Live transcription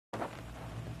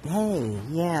Hey,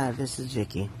 yeah, this is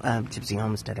Vicky, Gypsy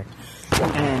Homesteader,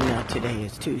 and today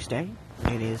is Tuesday.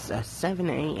 It is 7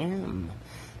 a.m.,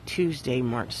 Tuesday,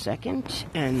 March 2nd,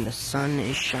 and the sun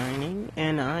is shining,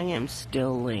 and I am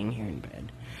still laying here in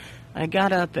bed. I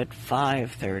got up at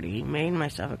 5:30, made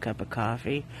myself a cup of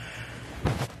coffee,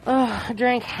 I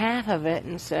drank half of it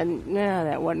and said, nah,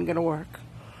 that wasn't going to work.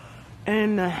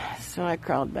 And so I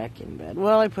crawled back in bed.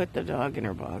 Well, I put the dog in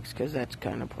her box because that's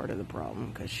kind of part of the problem,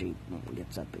 because she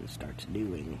gets up and starts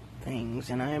doing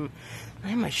things. And I'm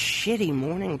a shitty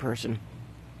morning person.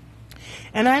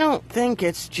 And I don't think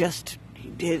it's just,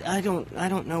 I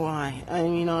don't know why. I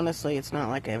mean, honestly, it's not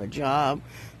like I have a job.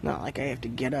 Not like I have to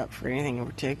get up for anything in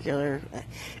particular.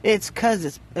 It's because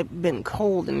it's been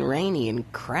cold and rainy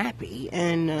and crappy,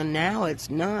 and now it's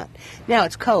not. Now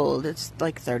it's cold. It's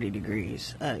like 30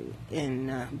 degrees, but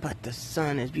the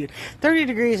sun is beautiful. 30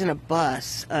 degrees in a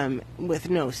bus with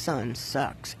no sun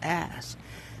sucks ass.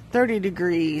 30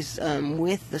 degrees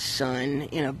with the sun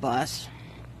in a bus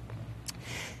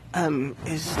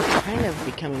is kind of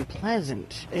becoming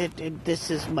pleasant.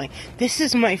 This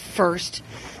is my first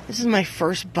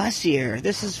bus year.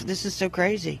 This is so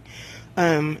crazy.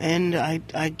 And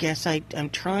I guess I'm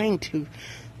trying to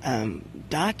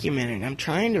document it. I'm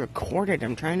trying to record it.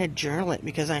 I'm trying to journal it,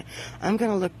 because I'm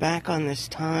going to look back on this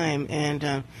time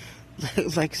and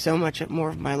like so much more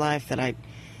of my life that I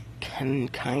can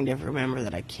kind of remember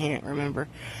that I can't remember.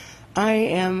 I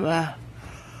am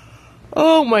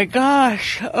oh my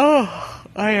gosh. Oh,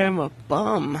 I am a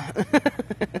bum.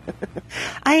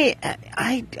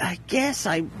 I guess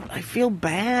I feel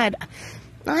bad.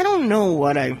 I don't know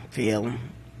what I feel.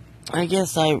 I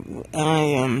guess I'm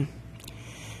kind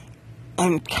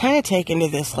of taken to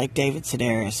this like David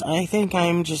Sedaris. I think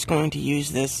I'm just going to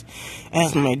use this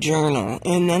as my journal,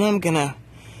 and then I'm gonna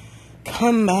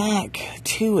come back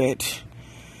to it.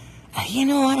 I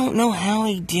don't know how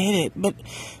he did it, but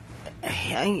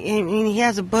I mean, he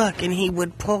has a book, and he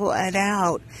would pull it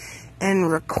out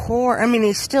and record. I mean,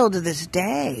 he still to this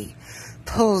day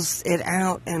pulls it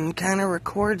out and kind of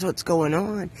records what's going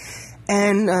on.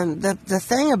 And the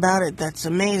thing about it that's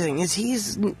amazing is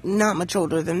he's not much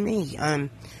older than me. I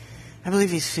believe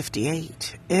he's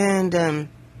 58, and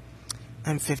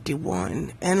I'm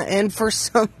 51. And for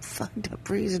some fucked up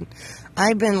reason,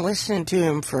 I've been listening to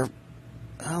him for,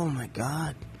 oh my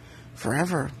God,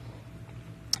 forever.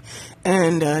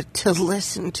 And to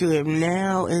listen to him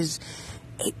now it's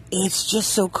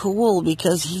just so cool,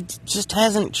 because he just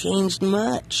hasn't changed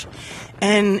much.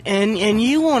 And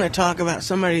you want to talk about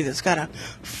somebody that's got a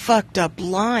fucked up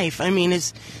life. I mean,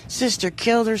 his sister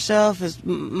killed herself. His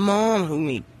mom, whom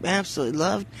he absolutely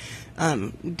loved,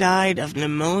 died of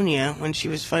pneumonia when she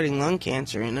was fighting lung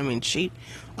cancer. And I mean, she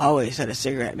always had a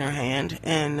cigarette in her hand.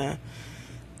 And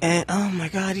oh my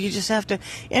God, you just have to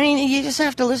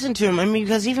listen to him. I mean,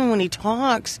 because even when he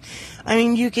talks, I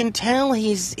mean, you can tell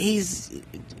he's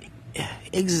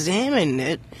examined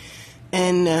it,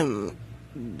 and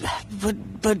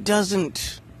but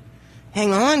doesn't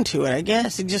hang on to it. I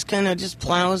guess he just kind of just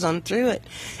plows on through it,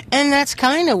 and that's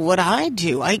kind of what I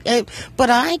do.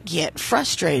 But I get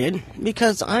frustrated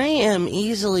because I am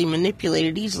easily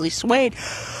manipulated, easily swayed.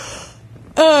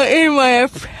 In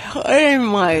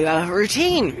my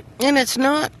routine, and it's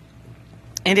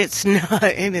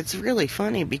really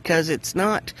funny because it's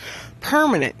not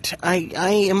permanent.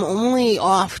 I am only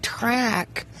off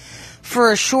track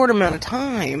for a short amount of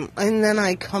time, and then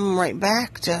I come right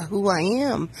back to who I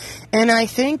am. And I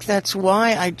think that's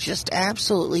why I just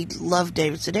absolutely love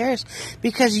David Sedaris,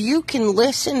 because you can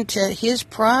listen to his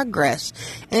progress,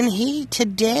 and he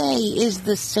today is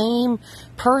the same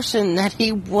person that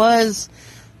he was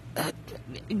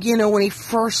when he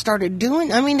first started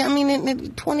doing. I mean,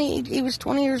 he was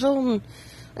 20 years old,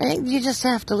 and you just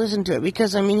have to listen to it,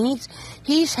 because I mean,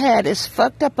 he's had as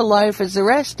fucked up a life as the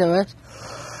rest of us,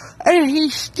 and he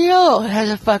still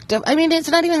has a fucked up. I mean, it's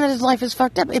not even that his life is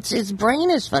fucked up; it's his brain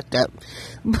is fucked up,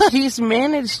 but he's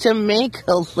managed to make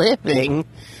a living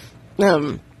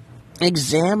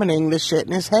examining the shit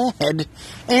in his head,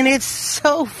 and it's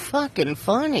so fucking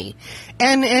funny.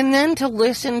 And then to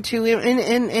listen to him,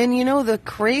 and the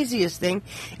craziest thing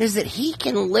is that he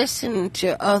can listen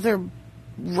to other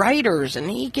writers, and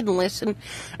he can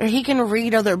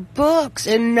read other books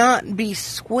and not be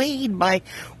swayed by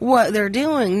what they're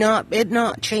doing,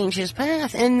 not change his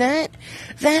path. And that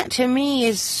to me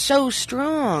is so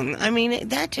strong. I mean,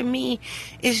 that to me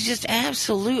is just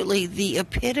absolutely the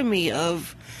epitome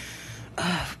of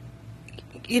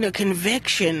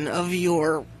conviction of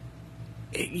your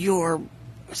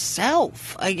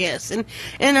self, I guess.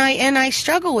 And I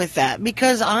struggle with that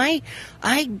because I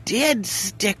did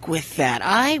stick with that.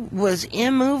 I was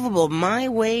immovable, my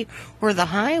way or the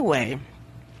highway.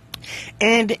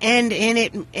 And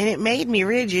it made me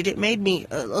rigid. It made me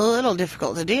a little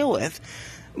difficult to deal with.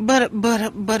 But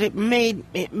it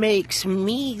makes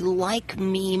me like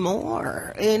me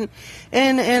more. And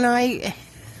I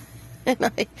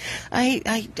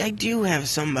do have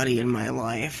somebody in my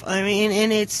life. I mean,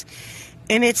 and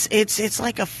it's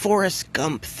like a Forrest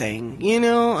Gump thing, you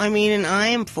know? I mean, and I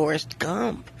am Forrest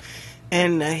Gump,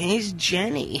 and he's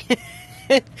Jenny.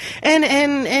 and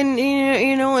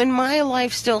you know, and my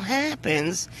life still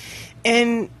happens,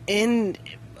 and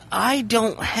I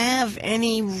don't have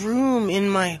any room in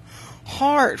my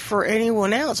heart for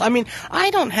anyone else. I mean, I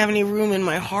don't have any room in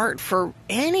my heart for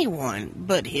anyone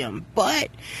but him. But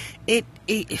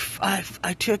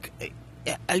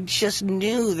I just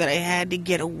knew that I had to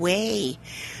get away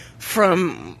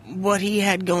from what he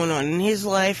had going on in his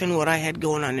life and what I had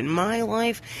going on in my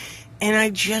life, and I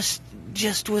just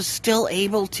was still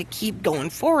able to keep going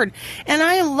forward. And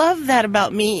I love that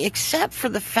about me, except for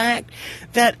the fact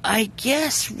that I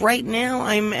guess right now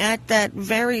I'm at that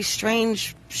very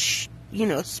strange, you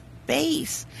know,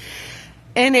 space.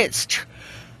 And it's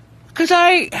because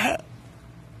I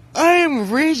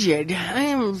am rigid. I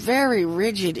am very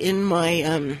rigid in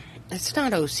my, it's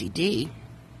not OCD,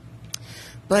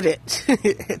 but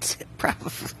it's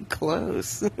probably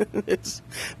close.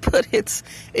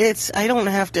 It's, I don't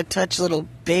have to touch little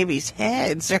babies'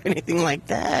 heads or anything like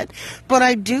that, but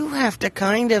I do have to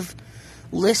kind of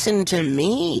listen to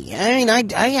me. I mean,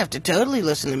 I have to totally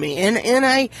listen to me, and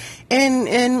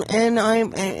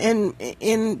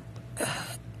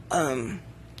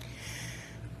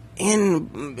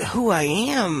in who I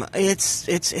am,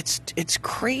 it's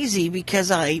crazy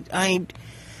because I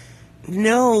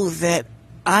know that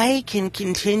I can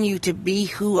continue to be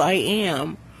who I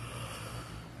am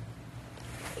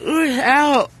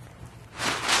without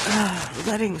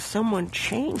letting someone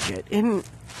change it. And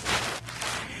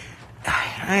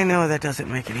I know that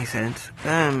doesn't make any sense.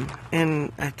 And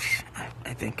I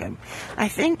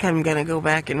think I'm gonna go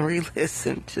back and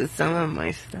re-listen to some of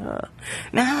my stuff.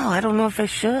 No, I don't know if I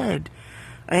should.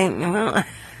 I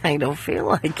don't feel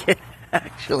like it,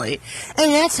 actually.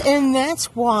 And that's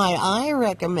why I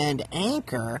recommend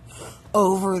Anchor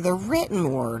over the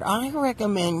written word. I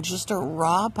recommend just a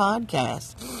raw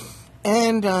podcast.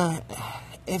 And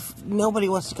if nobody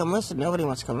wants to come listen, nobody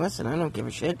wants to come listen. I don't give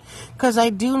a shit. Because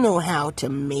I do know how to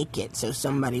make it so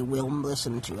somebody will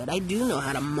listen to it. I do know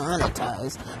how to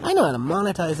monetize. I know how to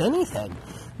monetize anything.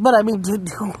 But, I mean, do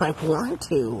I want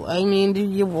to? I mean, do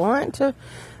you want to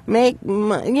make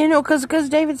money? You know, because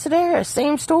David Sedaris,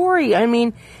 same story. I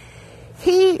mean,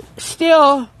 he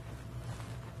still,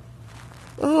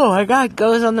 oh my God,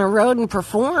 goes on the road and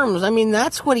performs. I mean,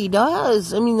 that's what he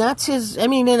does. I mean, that's his, I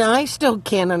mean, and I still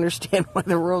can't understand why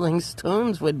the Rolling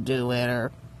Stones would do it,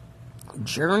 or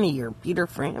Journey, or Peter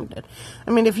Frampton.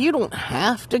 I mean, if you don't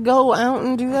have to go out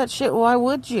and do that shit, why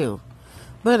would you?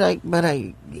 But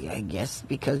I guess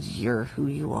because you're who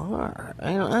you are.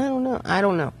 I don't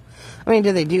know. I mean,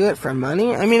 do they do it for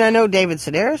money? I mean, I know David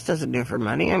Sedaris doesn't do it for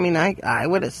money. I mean, I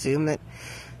would assume that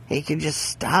he could just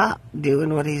stop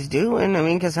doing what he's doing. I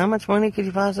mean, because how much money could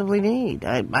you possibly need?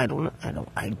 I don't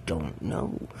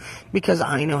know. Because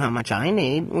I know how much I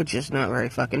need, which is not very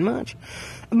fucking much.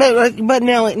 But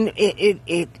now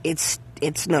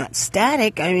it's not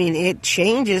static. I mean, it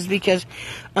changes because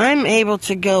I'm able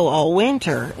to go all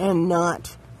winter and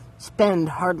not spend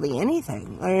hardly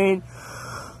anything. I mean,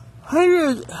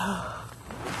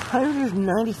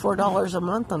 $194 a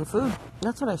month on food.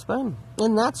 That's what I spend.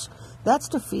 And that's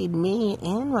to feed me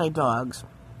and my dogs,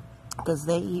 because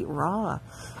they eat raw.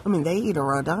 I mean, they eat a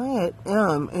raw diet,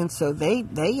 and so they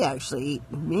actually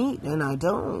eat meat, and I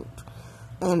don't.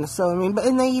 And so, I mean,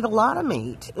 and they eat a lot of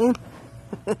meat.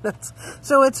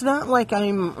 So it's not like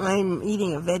I'm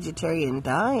eating a vegetarian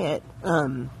diet.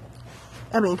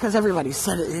 I mean, because everybody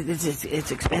said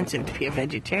it's expensive to be a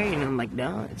vegetarian. I'm like,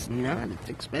 no, it's not. It's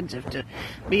expensive to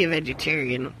be a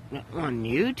vegetarian on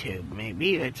YouTube,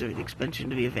 maybe. It's expensive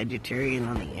to be a vegetarian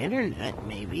on the internet,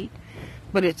 maybe.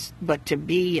 But to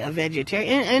be a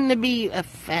vegetarian, and to be a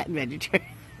fat vegetarian,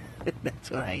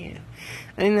 that's what I am.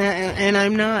 And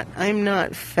I'm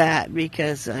not fat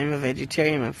because I'm a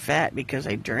vegetarian. I'm fat because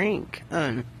I drink.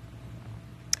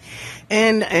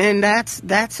 And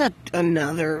that's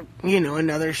another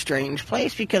strange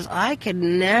place, because I could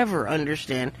never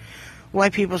understand why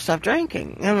people stop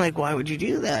drinking. I'm like, why would you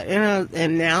do that?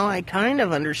 And now I kind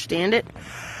of understand it,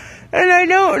 and I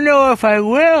don't know if I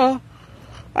will.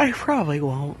 I probably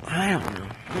won't. I don't know.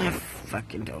 I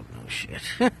fucking don't know shit.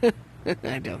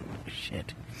 I don't know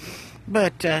shit.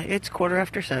 But it's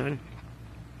 7:15.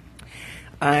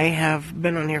 I have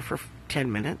been on here for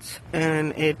 10 minutes,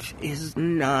 and it is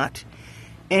not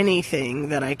anything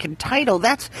that I can title.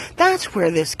 That's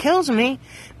where this kills me,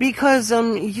 because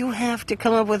you have to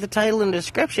come up with a title and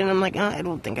description. I'm like, I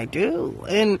don't think I do.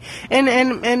 And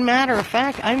matter of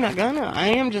fact, I'm not gonna. I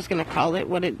am just gonna call it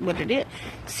what it is.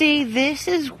 See, this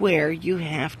is where you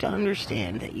have to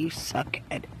understand that you suck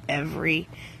at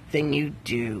everything you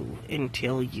do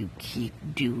until you keep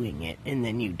doing it, and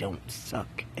then you don't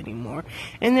suck anymore.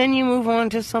 And then you move on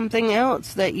to something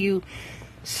else that you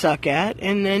suck at,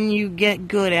 and then you get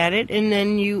good at it, and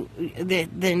then you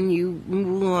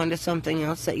move on to something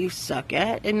else that you suck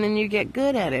at, and then you get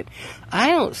good at it. I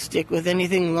don't stick with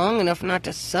anything long enough not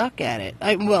to suck at it.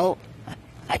 I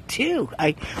do.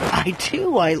 I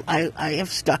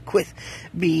have stuck with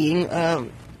being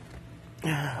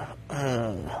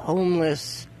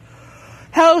homeless,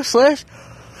 houseless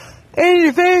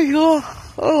individual.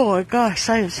 Oh my gosh,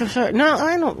 I am so sorry. No,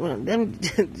 I don't. I'm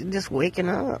just waking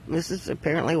up. This is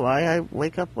apparently why I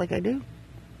wake up like I do.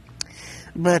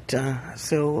 But,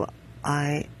 so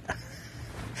I,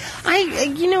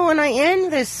 and I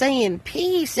end this saying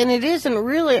peace, and it isn't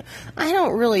really, I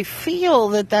don't really feel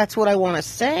that that's what I want to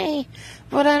say,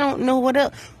 but I don't know what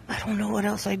else,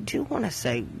 I do want to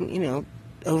say,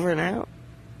 over and out,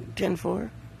 10-4.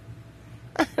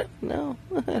 No,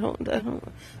 I don't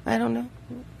know.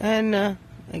 And,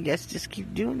 I guess just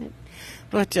keep doing it.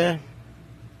 But, to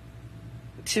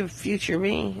future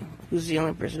me, who's the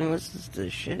only person who listens to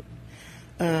this shit,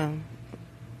 I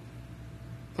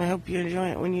hope you enjoy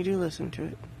it when you do listen to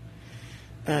it.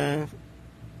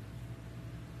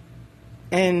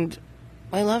 And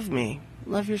I love me.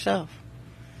 Love yourself.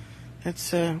 I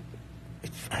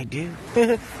do.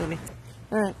 Funny.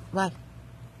 Alright, bye.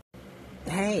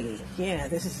 Hey, yeah,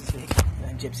 this is me,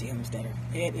 Gypsy Homesteader.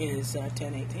 It is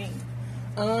 10:18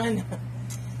 on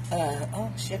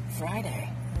Friday.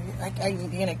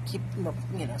 I'm gonna keep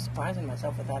surprising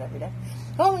myself with that every day.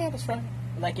 Oh yeah, it's Friday.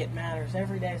 Like it matters.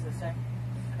 Every day is the same,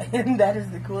 and that is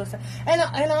the coolest thing. And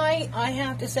I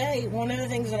have to say, one of the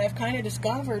things that I've kind of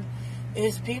discovered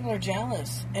is people are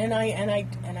jealous, and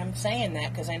I'm saying that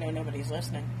because I know nobody's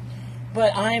listening,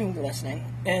 but I'm listening,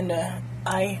 and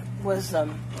I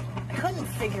couldn't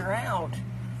figure out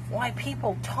why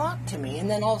people talk to me, and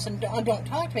then all of a sudden don't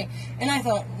talk to me. And I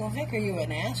thought, well, Vic, are you an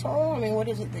asshole? I mean, what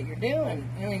is it that you're doing?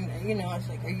 I mean, I was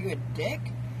like, are you a dick?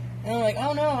 And I'm like,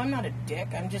 oh, no, I'm not a dick.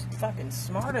 I'm just fucking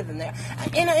smarter than that.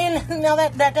 And now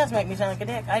that does make me sound like a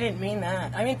dick. I didn't mean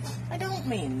that. I mean, I don't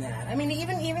mean that. I mean,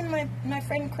 even my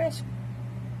friend Chris,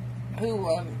 who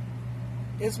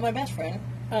is my best friend,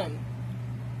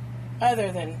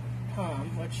 other than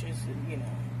Tom, which is,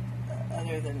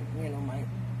 other than, my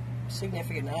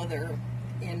significant other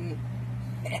in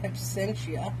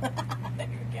absentia. There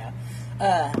we go.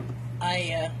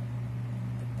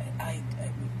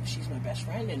 She's my best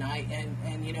friend,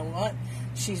 and you know what?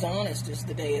 She's honest as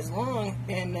the day is long,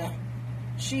 and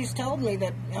she's told me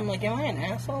that, I'm like, am I an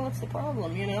asshole? What's the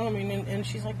problem? And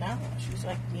she's like, no. She's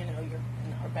like, you're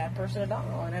not a bad person at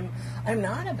all, and I'm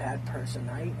not a bad person.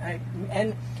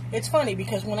 And it's funny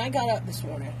because when I got up this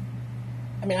morning,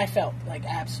 I felt like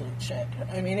absolute shit.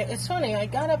 It's funny, I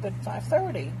got up at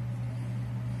 5:30.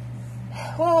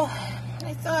 Well,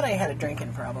 I thought I had a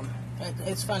drinking problem.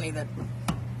 It's funny that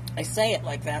I say it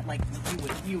like that, like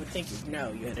you would think you'd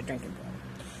know you had a drinking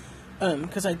problem.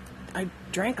 Because I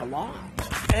drank a lot.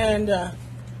 And,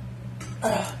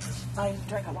 I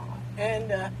drank a lot.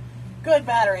 And, good,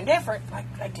 bad, or indifferent,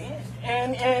 I did.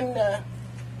 And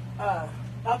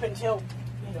up until,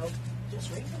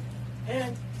 just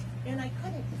recently. And I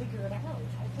couldn't figure it out.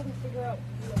 I couldn't figure out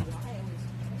why I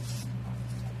was.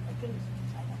 I couldn't.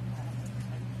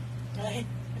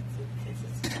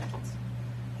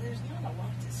 There's not a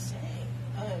lot to say.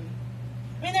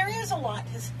 There is a lot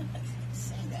to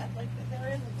say that. Like, there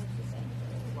isn't much to say, but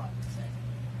there is a lot to say.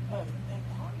 And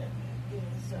part of it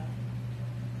is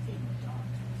feeding the dog.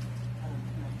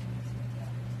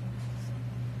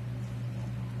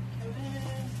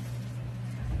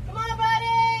 Come on,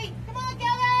 buddy! Come on,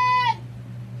 Kevin!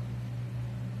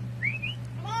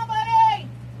 Come on, buddy!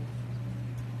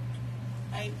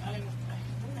 I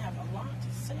don't have a lot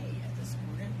to say at this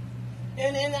morning.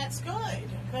 And that's good,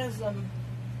 because I'm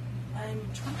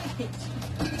trying to.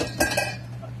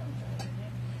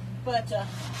 But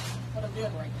what I'm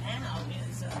doing right now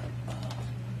is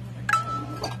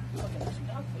looking at some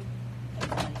dog food. I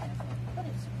put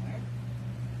it somewhere.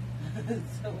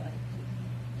 So I keep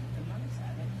the money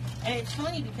out of it. And it's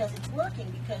funny because it's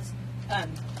working, because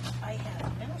I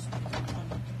have mouse food on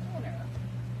the counter,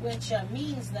 which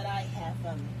means that I have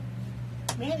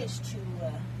managed to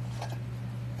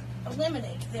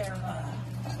eliminate their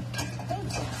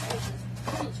food source, which is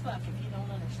cool as fuck if you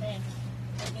don't understand.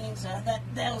 It means that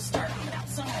they'll start being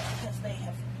outside because they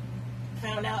have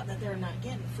found out that they're not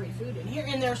getting free food in here,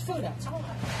 and there's food outside.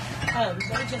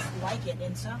 They just like it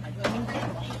inside. I mean, they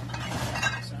like it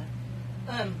outside.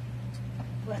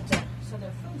 So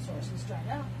their food source is dried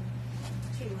out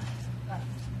to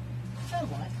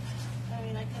somewhat. I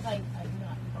mean, because I'm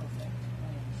not perfect.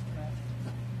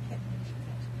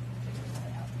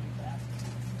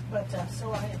 But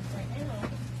so I am right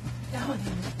now,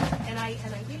 and I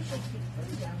usually keep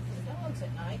food down for the dogs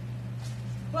at night.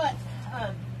 But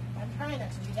I'm trying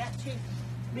not to do that too,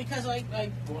 because I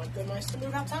want the mice to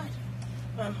move outside.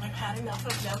 I've had enough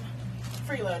of them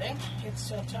freeloading. It's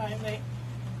time they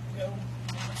go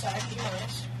outside to be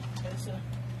nice, because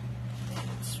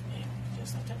it's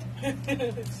just not time.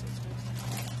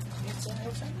 it's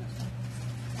outside.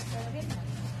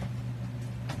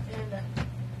 And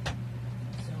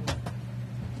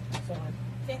so I'm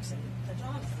fixing the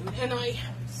dog food, and I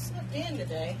slept in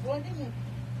today. Well, I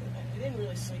didn't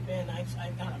really sleep in. I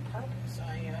got on purpose.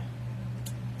 I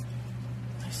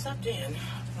slept in,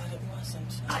 but it wasn't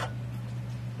as well.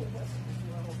 It was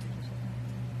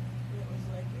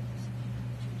like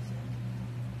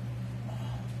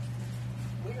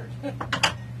weird.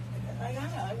 I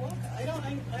woke up.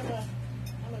 I'm a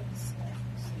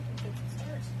sleeping 50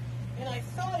 stars, and I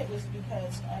thought it was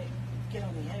because I get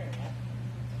on the internet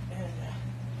and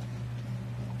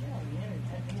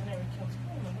then I would come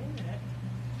home on the internet.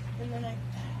 And then I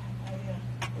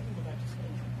couldn't go back to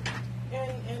sleep.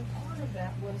 And part of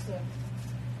that was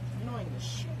annoying the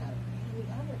shit out of me. And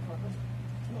the other part was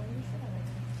annoying the shit out of me.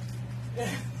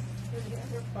 And the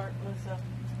other part was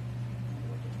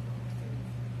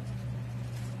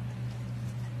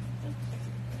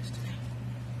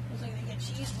it was like they get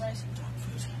cheese, rice, and dog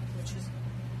food, which is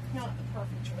not the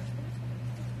perfect choice.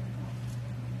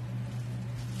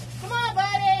 Come on,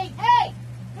 buddy! Hey!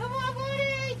 Come on,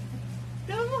 buddy!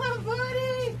 Come on,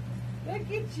 buddy!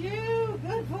 Look at you!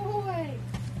 Good boy!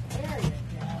 There you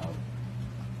go.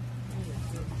 You're a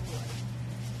good boy.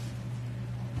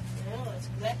 Now let's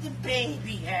let the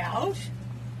baby out.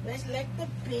 Let's let the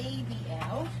baby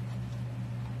out.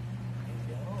 There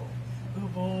you go.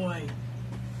 Good boy.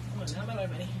 Come on, now, my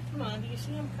buddy. Come on, do you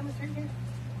see him coming through here?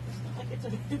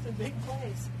 It's a big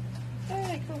place.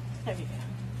 Hey, cool. There you go.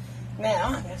 Now,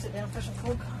 I'm going to sit down for some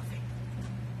cold coffee.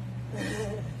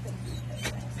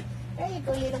 There you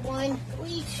go, little one. Go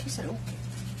eat. She said, okay.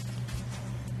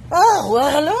 Oh, well,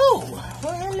 hello.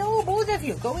 Well, hello, both of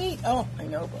you. Go eat. Oh, I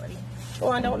know, buddy. Go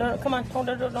on, don't. Come on, don't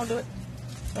do it.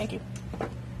 Thank you.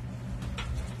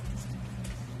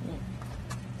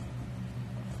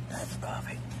 That's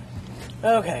coffee.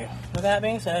 Okay, with that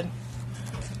being said,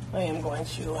 I am going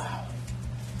to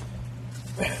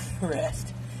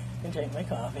rest and drink my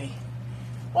coffee.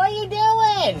 What are you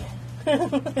doing?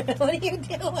 What are you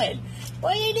doing?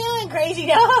 What are you doing, crazy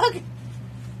dog?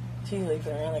 She's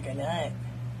leaping around like a nut.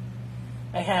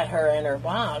 I had her in her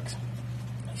box.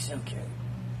 She's so cute.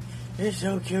 You're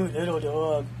so cute, little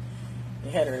dog. I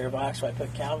had her in her box, so I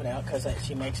put Calvin out because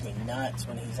she makes me nuts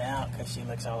when he's out because she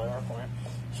looks all over for him.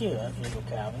 She loves little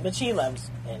Calvin, but she loves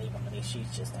anybody.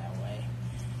 She's just that way.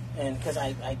 And because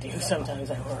I do, sometimes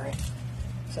I worry.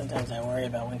 Sometimes I worry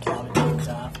about when Calvin takes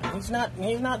off. He's not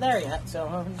there yet,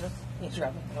 so he's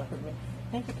rubbing over me.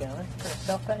 Thank you, Calvin, for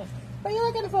self-petting. What are you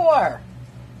looking for?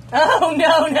 Oh,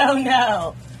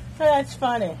 no. That's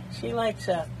funny. She likes,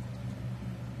 I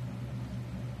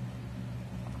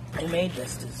made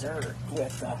this dessert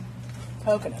with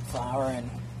coconut flour and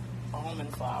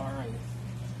almond flour and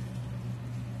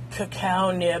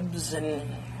cacao nibs and, I don't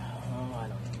know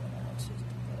what else,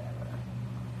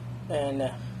 whatever.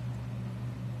 And,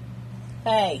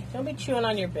 hey, don't be chewing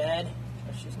on your bed.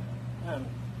 Oh, she's not.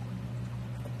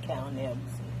 Cacao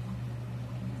nibs and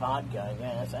vodka, I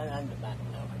guess. I don't know if I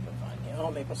put vodka.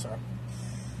 Oh, maple syrup.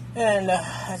 And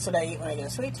that's what I eat when I get a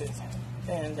sweet tooth.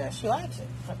 And she likes it,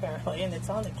 apparently. And it's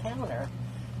on the counter,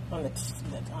 on the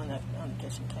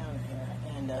kitchen counter here.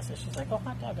 And so she's like, oh,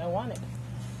 hot dog, I want it.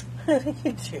 What are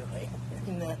you doing?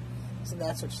 And, so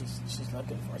that's what she's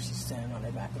looking for. She's standing on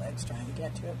her back legs trying to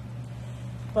get to it.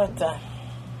 But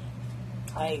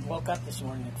I woke up this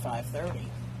morning at 5:30,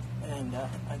 and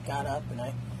I got up and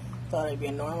I thought I'd be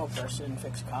a normal person and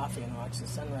fix coffee and watch the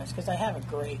sunrise because I have a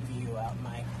great view out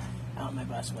my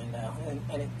bus window, and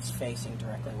it's facing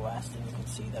directly west, and you can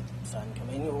see the sun come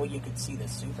in. Well, you could see the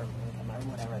super moon come out, or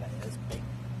whatever that is, big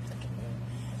freaking moon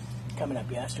coming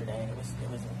up yesterday, and it was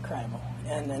incredible.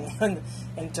 And then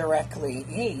and directly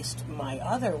east, my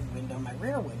other window, my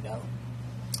rear window,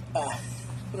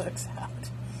 looks out,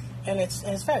 and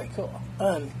it's very cool.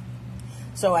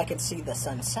 So I could see the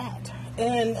sunset,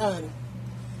 and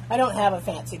I don't have a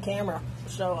fancy camera,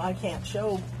 so I can't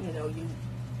show you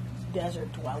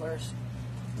desert dwellers,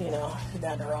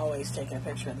 that are always taking a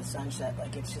picture of the sunset.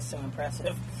 Like, it's just so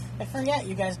impressive. I forget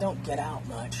you guys don't get out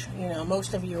much.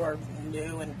 Most of you are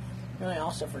new, and I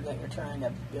also forget you're trying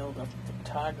to build a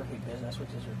photography business, which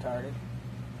is retarded.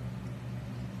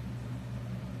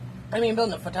 I mean,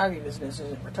 building a photography business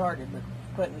isn't retarded, but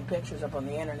putting pictures up on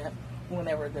the internet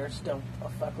whenever there's still a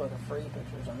fuckload of free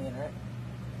pictures on the internet.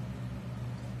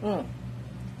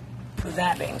 With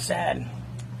that being said,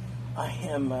 I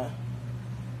am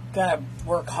gotta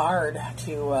work hard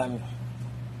to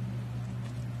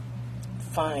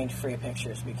find free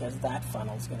pictures, because that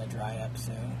funnel's gonna dry up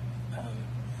soon.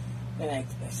 And I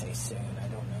say soon, I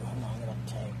don't know how long it'll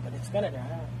take, but it's gonna dry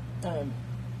up.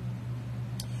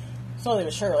 Slowly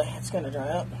but surely, it's gonna dry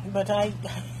up. But I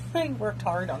worked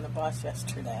hard on the bus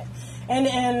yesterday, and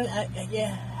you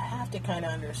have to kind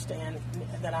of understand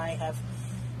that I have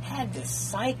had this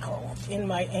cycle in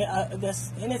my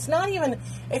this, and it's not even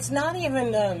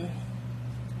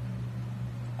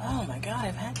oh my God,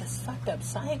 I've had this fucked up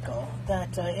cycle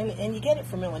that and you get it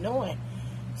from Illinois.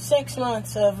 6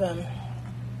 months of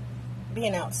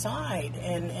being outside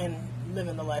and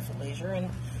living the life of leisure, and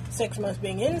 6 months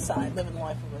being inside living the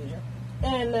life of leisure.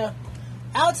 And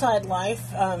outside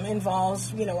life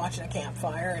involves watching a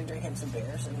campfire and drinking some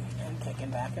beers and kicking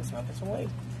back and smoking some weed.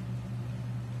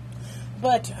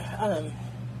 But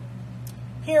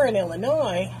here in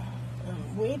Illinois,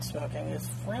 weed smoking is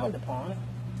frowned upon.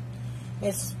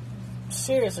 It's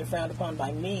seriously frowned upon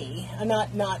by me. Not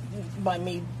by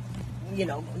me,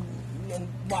 and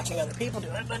watching other people do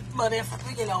it, but if,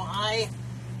 I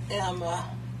am a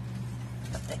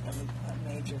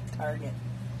major target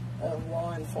of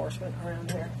law enforcement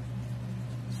around here.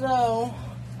 So,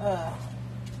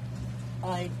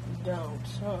 I don't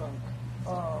smoke.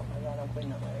 Oh my God, I'm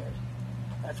cleaning up my ears.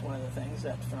 That's one of the things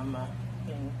that's from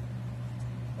being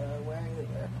wearing the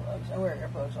earplugs. I wear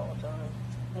earplugs all the time.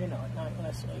 At night when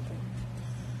I sleep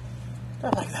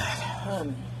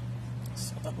and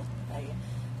stuff like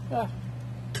that.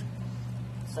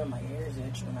 So my ears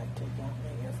itch when I take out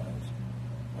my earphones.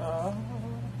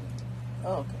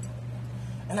 Okay.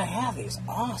 And I have these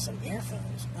awesome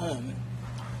earphones.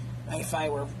 If I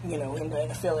were, into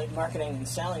affiliate marketing and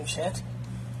selling shit,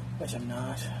 which I'm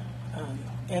not,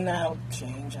 and that'll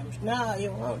change. No,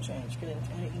 it won't change,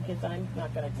 because I'm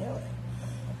not going to do it.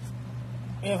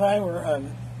 If I were,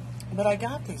 but I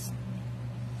got these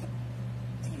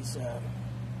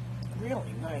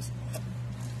really nice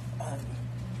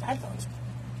headphones,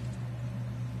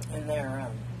 and they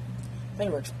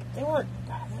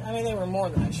were more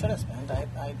than I should have spent.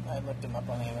 I looked them up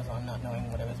on Amazon, not knowing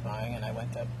what I was buying, and I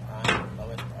went to Prime,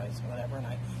 lowest price, or whatever, and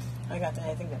I got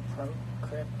I think they're Pro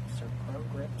Grips, or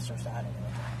I don't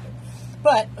know.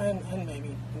 But, and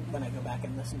maybe when I go back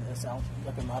and listen to this, I'll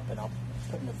look them up, and I'll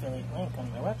put an affiliate link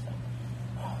on my website.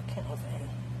 Oh,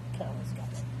 Calvin's got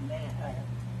that mad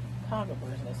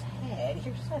cockabers in his head.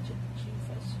 You're such a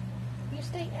doofus. Will you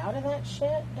stay out of that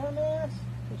shit, dumbass?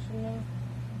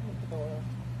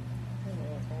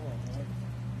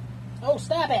 Oh,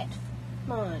 stop it!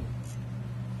 Come on.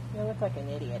 You look like an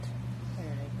idiot.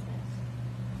 Alright,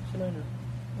 should I know?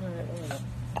 Alright,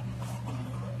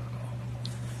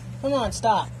 come on,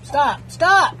 stop!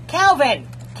 Calvin!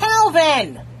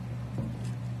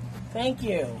 Thank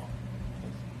you.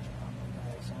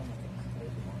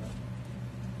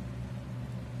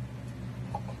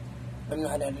 I'm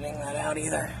not editing that out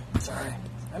either. Sorry.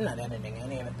 I'm not editing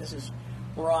any of it. This is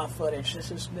raw footage.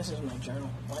 This is my journal.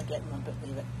 Like it, lump it,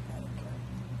 leave it. I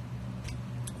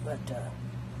don't care.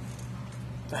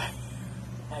 But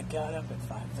I got up at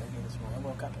 5:30 this morning. I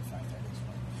woke up at 5:30 this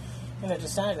morning. And I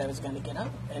decided I was going to get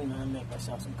up and make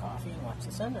myself some coffee and watch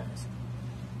the sunrise.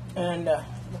 And it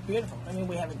looked beautiful. I mean,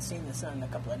 we haven't seen the sun in a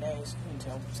couple of days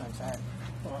until sunset.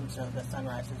 So the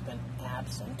sunrise has been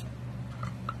absent.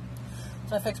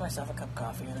 So I fixed myself a cup of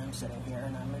coffee, and I'm sitting here,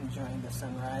 and I'm enjoying the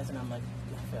sunrise, and I'm like,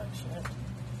 I feel like shit.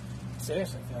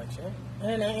 Seriously, I feel like shit.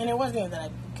 And it wasn't even that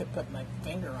I could put my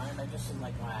finger on it. I just was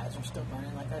like, my eyes are still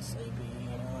burning, like I'm sleepy,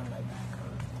 and my back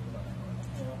hurts,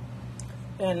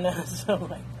 And so,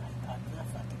 like, I thought, no,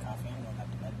 fuck the coffee, I'm going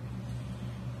back to bed.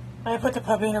 I put the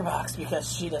puppy in her box because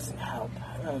she doesn't help.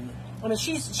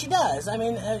 She does.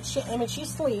 She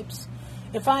sleeps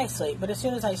if I sleep, but as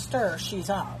soon as I stir, she's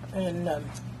up. And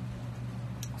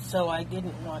so I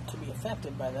didn't want to be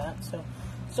affected by that. So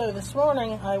So this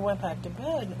morning I went back to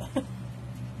bed,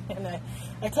 and I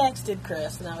texted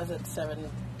Chris, and I was at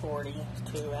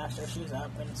 7:42 after she's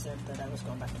up, and said that I was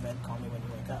going back to bed. Call me when you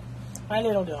wake up. Hi,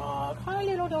 little dog. Hi,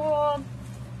 little dog.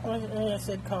 And I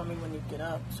said, call me when you get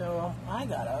up. So I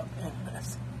got up, and I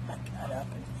got up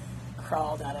and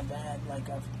crawled out of bed like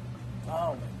a,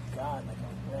 oh my God, like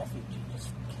a refugee just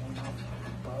came off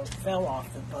the boat, fell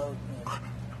off the boat,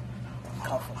 and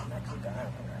Gulf of Mexico. I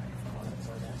don't remember how to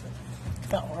say that. It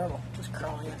felt horrible, just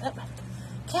crawling up.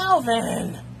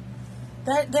 Calvin!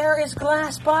 There is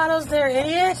glass bottles there,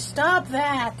 idiot! Stop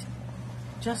that!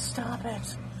 Just stop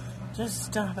it. Just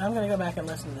stop it. I'm going to go back and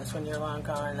listen to this when you're long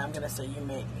car, and I'm going to say, you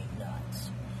make me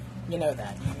nuts. You know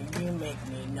that. You make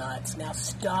me nuts. Now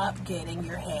stop getting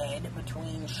your head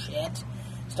between shit.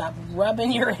 Stop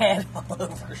rubbing your head all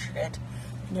over shit.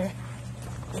 You're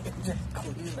just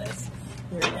clueless.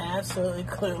 You're absolutely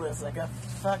clueless, like a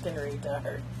fucking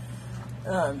retard.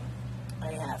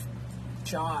 I have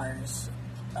jars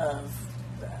of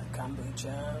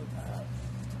kombucha,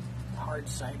 hard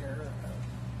cider,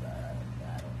 I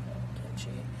don't know,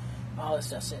 kimchi, all this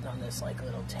stuff sitting on this like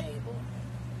little table.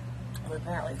 Well,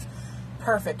 apparently it's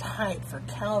perfect height for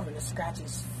Calvin to scratch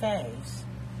his face.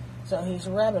 So he's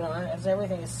rubbing on it as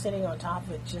everything is sitting on top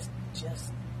of it, just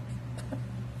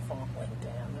falling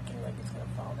down, looking like it's going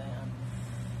to fall down.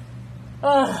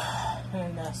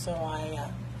 And so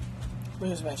I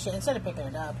lose my shit. Instead of picking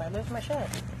it up, I lose my shit.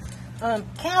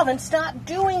 Calvin, stop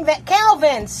doing that.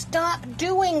 Calvin, stop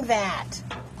doing that.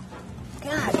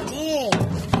 God dang.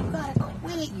 You gotta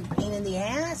quit, you pain in the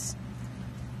ass.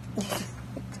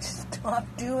 Stop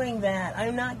doing that.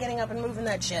 I'm not getting up and moving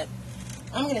that shit.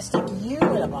 I'm gonna stick you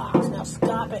in a box. Now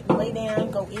stop it. Lay down.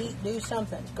 Go eat. Do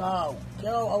something. Go.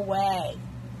 Go away.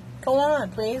 Go on,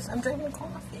 please. I'm drinking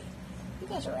coffee. You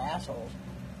guys are assholes.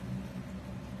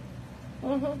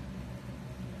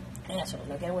 Assholes.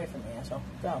 Now get away from me, asshole.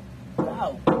 Go.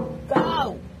 Go.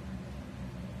 Go.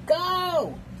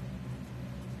 Go.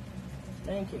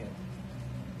 Thank you.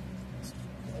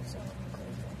 That sounds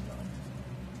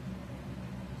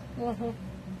crazy.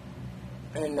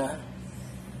 And,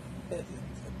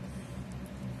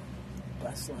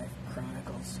 Buslife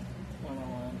Chronicles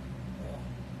 101.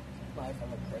 Yeah. Life of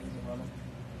a crazy woman.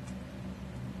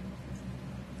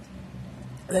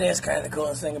 That is kind of the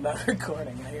coolest thing about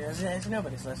recording. I hear is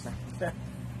nobody's listening. So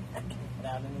I can't put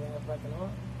out anything I fucking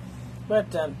want.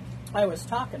 But I was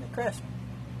talking to Chris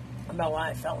about why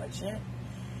I felt like shit.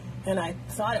 And I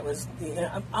thought it was,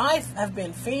 I have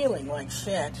been feeling like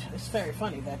shit. It's very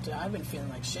funny that I've been feeling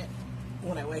like shit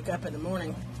when I wake up in the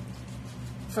morning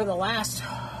for the last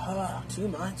 2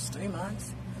 months, 3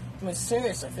 months. I mean,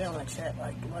 seriously, feeling like shit.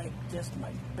 Like just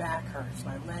my back hurts,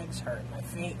 my legs hurt, my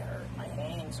feet hurt, my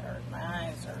hands hurt, my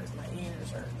eyes hurt, my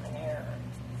ears hurt, my hair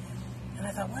hurts. And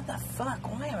I thought, what the fuck?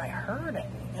 Why am I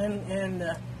hurting? And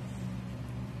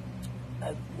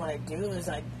what I do is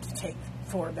I take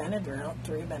 3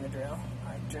 Benadryl.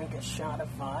 I drink a shot of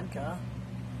vodka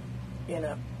in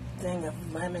a thing of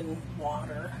lemon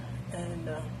water and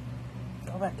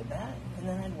go back to bed. And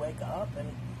then I'd wake up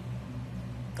and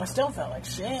I still felt like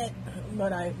shit, but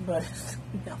now the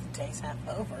day's half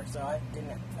over, so I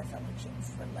felt like shit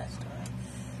for less time.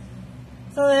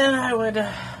 So then I would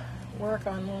work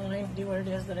online, do what it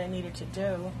is that I needed to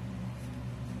do.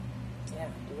 Yeah,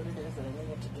 do what it is that I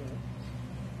needed to do.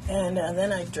 And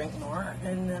then I'd drink more,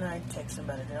 and then I'd take some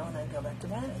Benadryl, and I'd go back to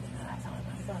bed. And I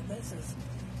thought,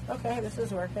 this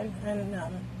is working. And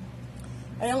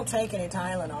I don't take any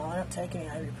Tylenol, I don't take any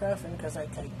ibuprofen, because I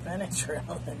take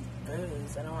Benadryl and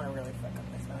booze. I don't want to really fuck up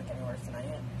my stomach any worse than I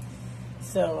am.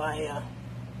 So I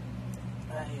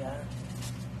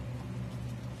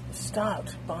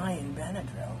stopped buying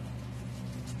Benadryl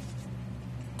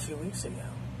 2 weeks ago.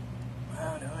 I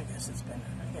don't know, I guess it's been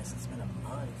a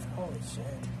month. Holy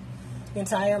shit. The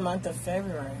entire month of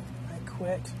February, I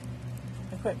quit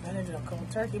Benadryl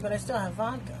cold turkey, but I still have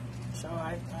vodka. So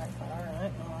I thought,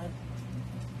 alright, well,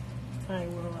 I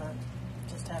will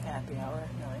just have happy hour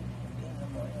at night. Maybe in the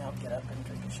morning I'll get up and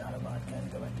drink a shot of vodka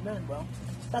and go back to bed. Well,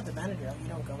 it's not the Benadryl. You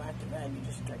don't go back to bed. You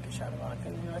just drink a shot of vodka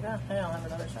and you're like, oh, hey, I'll have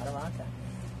another shot of vodka.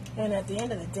 And at the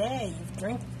end of the day, you've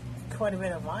drank quite a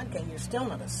bit of vodka and you're still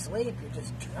not asleep. You're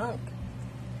just drunk.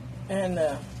 And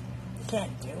you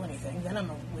can't do anything. Then I'm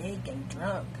awake and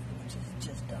drunk, which is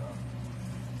just dumb.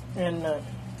 And,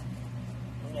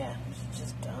 yeah, it's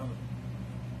just dumb.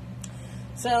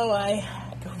 So I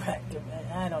go back to bed.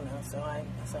 I don't know. So I've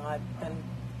been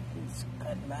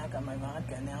cutting back on my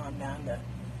vodka. Now I'm down to,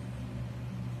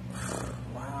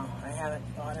 wow, I haven't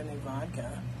bought any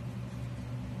vodka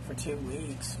for 2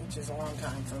 weeks, which is a long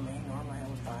time for me. Normally I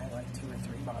would buy like 2 or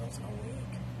 3 bottles in a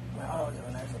week. Well,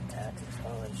 when I was in Texas,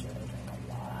 holy shit, I drink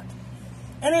a lot.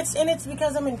 And it's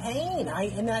because I'm in pain.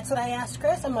 And that's what I asked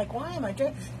Chris. I'm like, why am I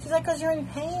drinking? She's like, because you're in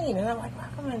pain. And I'm like, how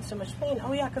come I'm in so much pain?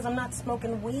 Oh yeah, because I'm not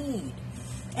smoking weed.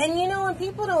 And you know, and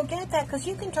people don't get that, because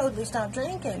you can totally stop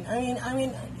drinking. I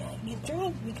mean, you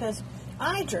drink because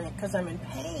I drink because I'm in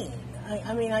pain.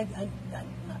 I'm not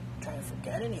trying to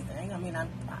forget anything. I mean, I'm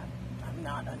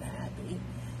not unhappy.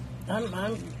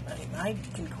 I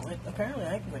can quit. Apparently,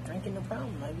 I can quit drinking, no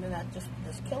problem. I mean, that just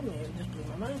killed me. It just blew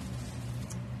my mind.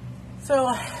 So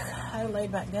I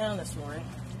laid back down this morning,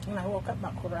 and I woke up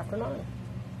about 9:15.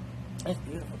 It's a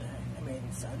beautiful day. I mean,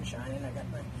 the sun's shining. I got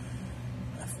my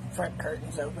front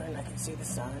curtains open, and I can see the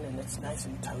sun, and it's nice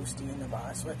and toasty in the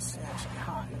bus. Well, it's actually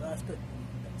hot in the bus, but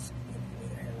it's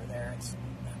neither here nor there.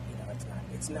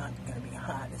 It's not going to be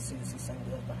hot as soon as the sun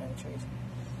goes behind the trees.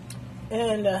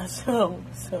 And so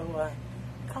I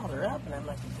called her up, and I'm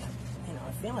like,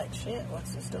 I feel like shit.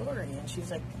 What's the story? And she's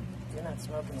like, you're not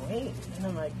smoking weed. And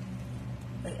I'm like,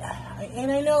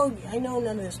 I know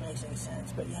none of this makes any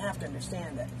sense, but you have to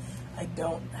understand that I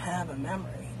don't have a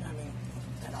memory. I mean,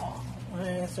 at all.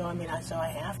 So I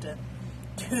have to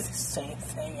do the same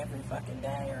thing every fucking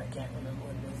day, or I can't remember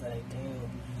what it is that I do.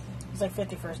 It's like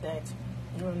 51st dates.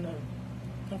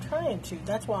 I'm trying to.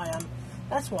 That's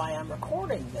why I'm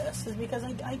recording this, is because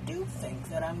I do think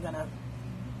that I'm gonna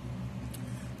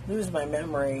lose my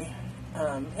memory,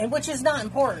 and which is not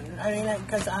important. I mean,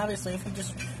 because obviously, if you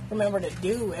just remember to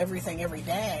do everything every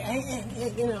day,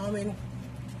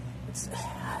 it's.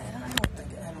 I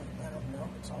don't know.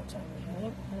 It's all time. I don't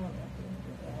know.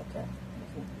 Okay.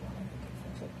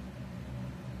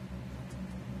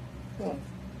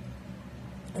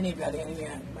 Anybody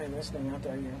listening out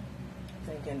there, you're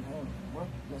thinking, what?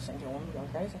 Listening to a woman going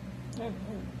crazy?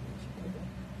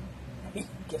 I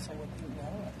guess I wouldn't know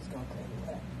I was going crazy with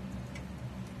that.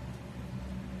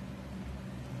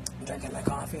 I'm drinking my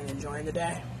coffee and enjoying the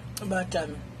day. But,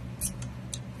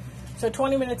 so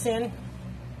 20 minutes in,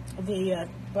 the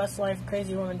Buslife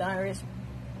Crazy Woman Diaries,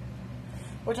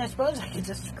 which I suppose I could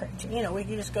just, we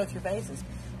could just go through phases.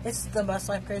 It's the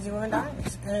Buslife Crazy Woman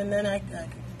Diaries. And then I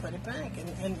could put it back.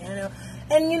 And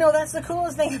that's the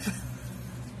coolest thing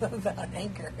about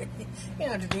Anchor. You don't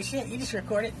have to do shit. You just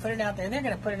record it, put it out there. They're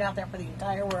going to put it out there for the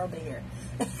entire world to hear.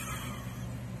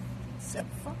 So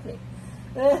funny.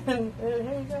 And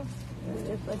here you go.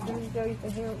 Just like, here you go. You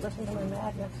can listen to my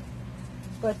madness.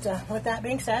 But with that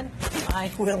being said,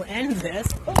 I will end this.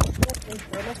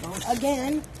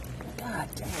 Again. God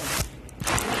damn.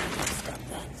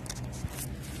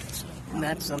 And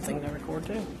that's something to record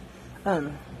too.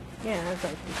 That's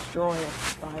like destroying a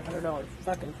 $500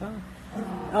 fucking phone.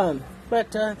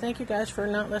 But thank you guys for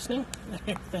not listening.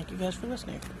 Thank you guys for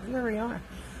listening. Wherever you are.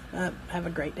 Have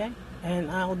a great day.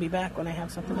 And I'll be back when I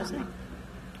have something to say.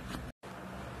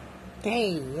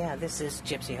 Hey, yeah, this is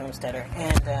Gypsy Homesteader,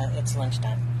 and it's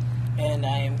lunchtime, and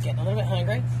I am getting a little bit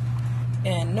hungry,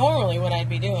 and normally what I'd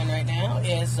be doing right now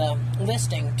is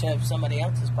listening to somebody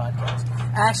else's podcast.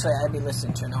 Actually, I'd be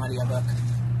listening to an audiobook,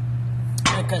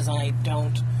 because I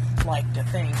don't like to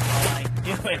think while I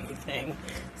do anything,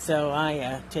 so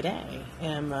I, today,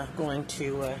 am going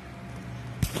to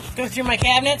go through my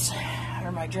cabinets,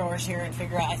 or my drawers here, and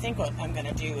figure out, I think what I'm going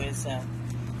to do is,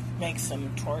 make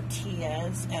some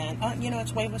tortillas, and it's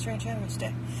Huevos Rancheros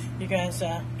Day. You guys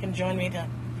can join me to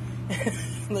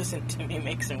listen to me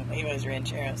make some Huevos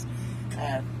Rancheros,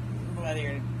 whether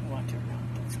you want to or not.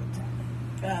 That's what's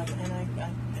happening. And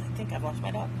I think I've lost my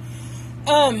dog.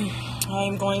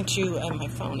 I'm going to. My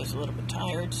phone is a little bit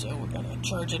tired, so we're going to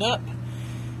charge it up,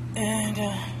 and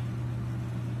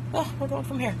we're going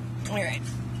from here. All right.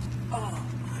 Oh,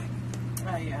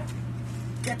 I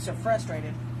get so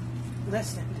frustrated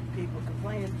listening to people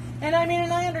complaining, and I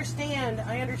understand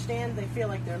they feel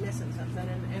like they're missing something,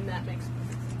 and that makes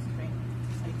perfect sense to me.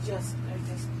 I just didn't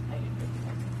think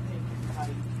how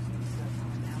to use stuff on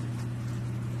now.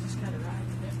 Just kind of ride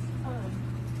with it.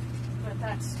 But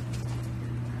that's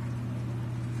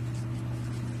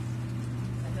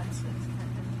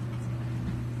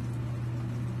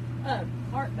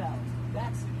Art Bell.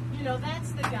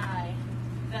 That's the guy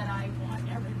that I want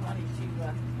everybody to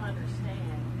understand.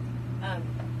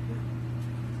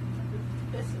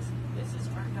 This is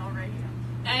Art Bell Radio,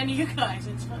 and you guys,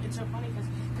 it's so funny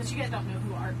because you guys don't know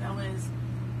who Art Bell is,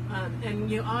 and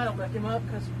you ought to look him up,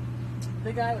 because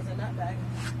the guy was a nutbag.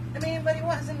 But he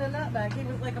wasn't a nutbag. He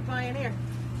was like a pioneer,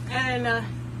 and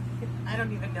I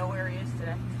don't even know where he is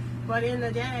today. But in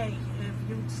the day, if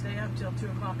you would stay up till 2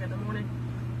 o'clock in the morning,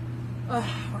 or 3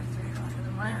 o'clock in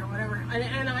the morning, or whatever,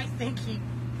 and I think he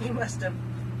he must have,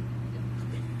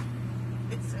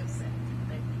 it's so sad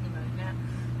thinking about it now,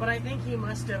 but I think he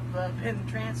must have been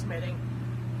transmitting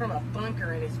from a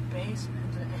bunker in his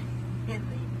basement in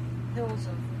the hills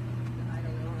of, I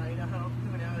don't know, Idaho,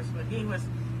 who knows, but he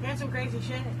had some crazy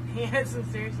shit. He had some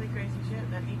seriously crazy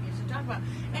shit that he used to talk about.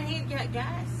 And he'd get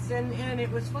guests, and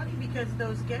it was funny because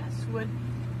those guests would,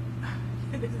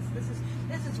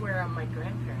 this is where I'm my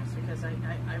grandparents, because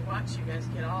I watch you guys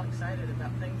get all excited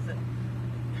about things that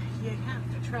you have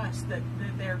to trust that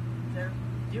they're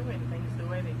doing things the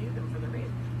way they do them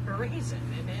for a reason.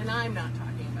 And I'm not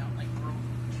talking about like world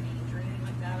change or anything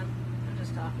like that. I'm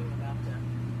just talking about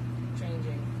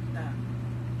changing,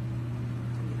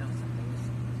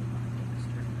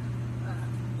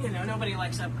 nobody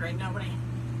likes upgrade. Nobody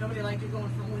liked it going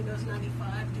from Windows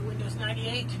 95 to Windows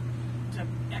 98 to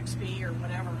XP or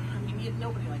whatever. I mean,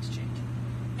 nobody likes change,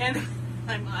 and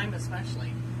I'm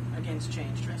especially against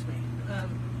change. Trust me.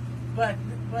 But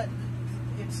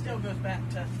it still goes back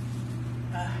to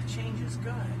change is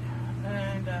good,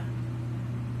 and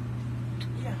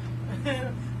yeah.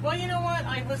 Well, you know what?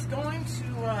 I was going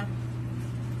to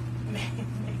make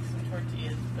some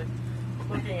tortillas, but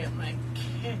looking at my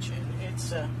kitchen,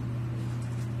 it's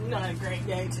not a great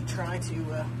day to try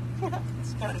to.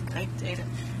 It's not a great day to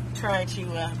try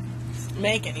to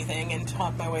make anything and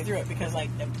talk my way through it, because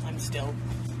I'm still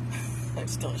a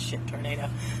shit tornado.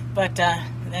 But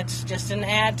that's just an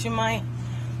ad to my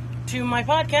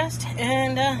podcast,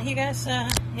 and you guys,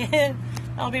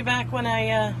 I'll be back when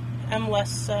I am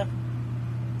less. I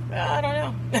don't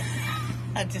know.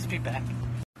 I'll just be back.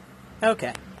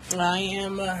 Okay, I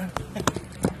am.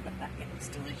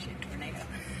 Still a shit tornado.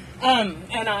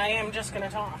 And I am just going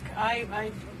to talk.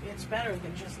 It's better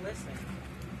than just listening.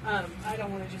 I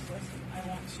don't want to just listen. I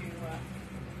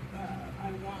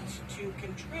want to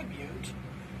contribute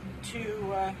to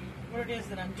what it is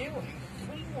that I'm doing.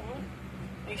 What do you want?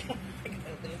 I got a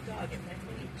little dog at my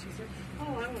feet. She said, "Oh,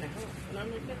 I want to help," and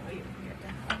I'm like, "No, you don't get to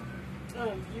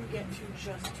help. You get to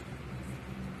just."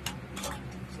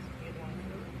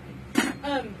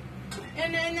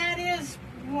 And that is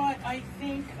what I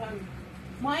think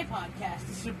my podcast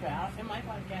is about, and my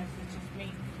podcast is just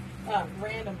me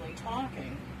randomly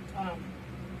talking,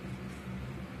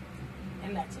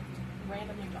 and that's it,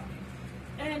 randomly talking.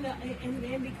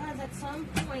 And because at some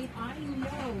point I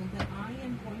know that I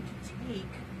am going to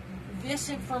take this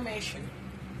information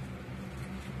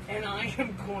and I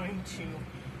am going to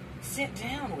sit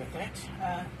down with it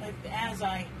as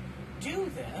I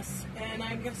do this, and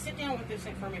I'm going to sit down with this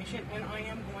information, and I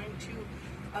am going to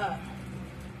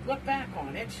look back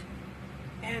on it,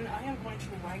 and I am going to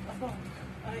write a book.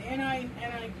 And I know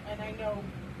people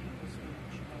say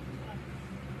that shit all the time,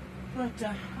 but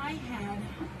I had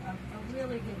a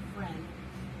really good friend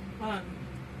an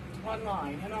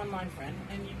online friend,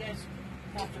 and you guys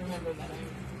have to remember that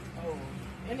I'm old,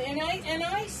 and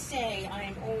I say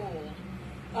I'm old.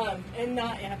 And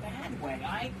not in a bad way.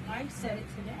 I said it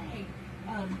today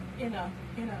in a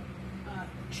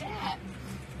chat,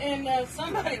 and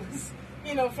somebody was,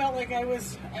 felt like I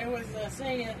was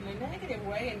saying it in a negative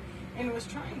way, and was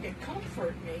trying to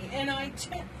comfort me, and I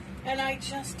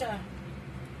just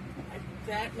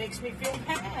that makes me feel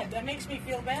bad. That makes me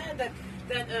feel bad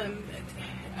that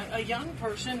a young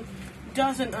person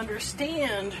doesn't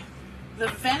understand the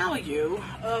value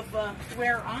of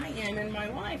where I am in my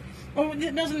life. Or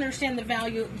it doesn't understand the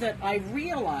value that I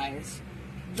realize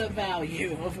the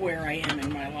value of where I am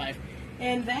in my life.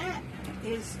 And that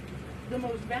is the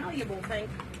most valuable thing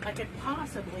I could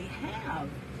possibly have.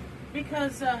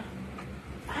 Because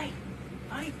I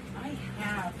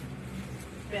have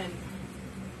been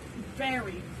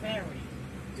very, very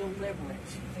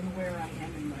deliberate in where I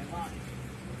am in my life.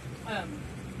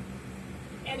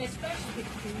 And especially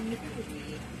if you knew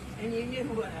me, and you knew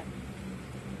what a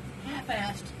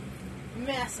half-assed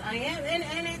mess I am.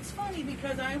 And it's funny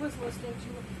because I was listening to,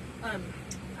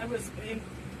 I was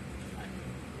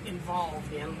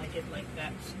involved in,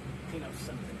 that's,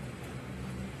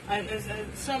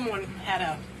 something. Someone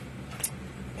had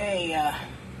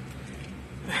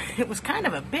it was kind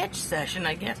of a bitch session,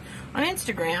 I guess, on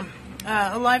Instagram,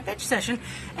 a live bitch session,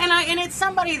 and it's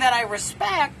somebody that I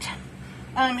respect,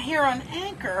 here on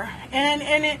Anchor, and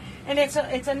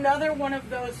it's another one of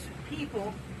those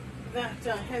people that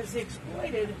has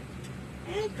exploited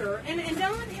Anchor, and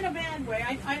not in a bad way.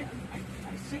 I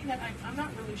say that I'm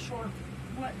not really sure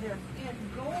what their end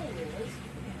goal is.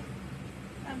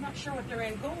 I'm not sure what their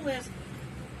end goal is,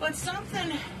 but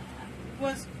something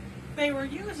was, they were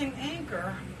using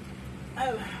Anchor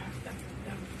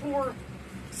for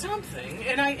something,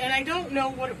 and I don't know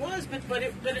what it was, but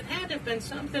it had to have been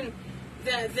something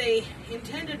that they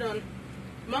intended on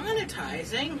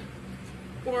monetizing,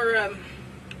 or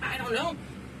I don't know.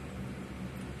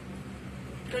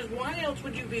 Because why else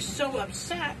would you be so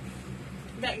upset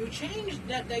that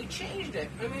they changed it?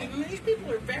 I mean, these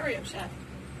people are very upset.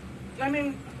 I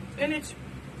mean, and it's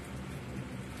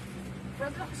for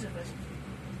those of us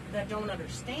that don't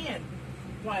understand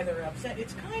why they're upset,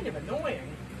 it's kind of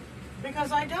annoying.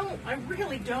 Because I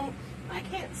really don't, I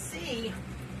can't see.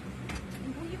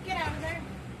 Will you get out of there?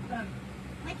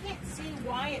 I can't see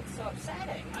why it's so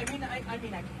upsetting. I mean, I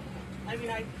can't. I mean,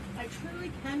 I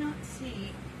truly cannot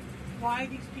see why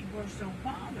these people are so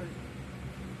bothered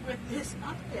with this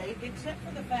update, except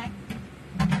for the fact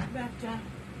that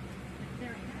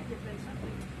there had to have been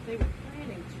something they were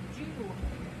planning to do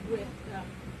with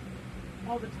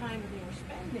all the time that they were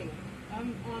spending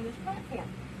on this platform.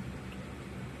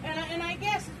 And I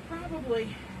guess it's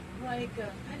probably like I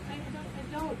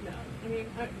don't know. I mean,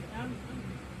 I'm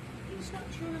he's not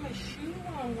turning my shoe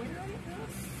while I'm wearing it now.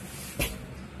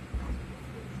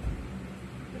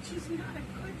 Which is not a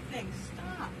good thing.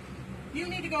 Stop. You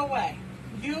need to go away.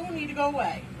 You need to go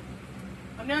away.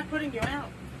 I'm not putting you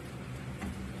out.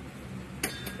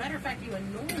 Matter of fact, you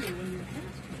annoy me when you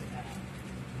ask me that.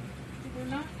 We're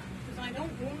not, because I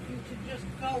don't want you to just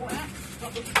go out.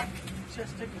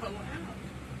 Just to go out.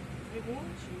 I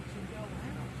want you to go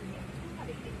out to get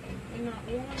potty and not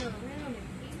wander around and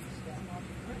eat stuff off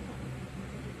the ground.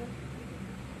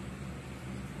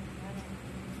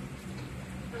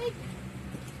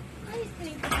 I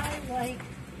think I like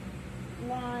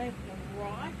live and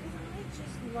raw because I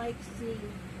just like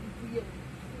seeing real,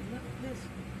 not this.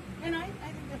 And I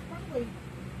think that's probably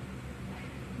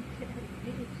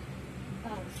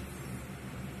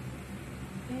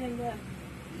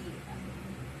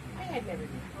I had never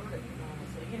even heard of him,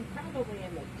 honestly. And probably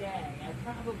in the day, I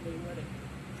probably would have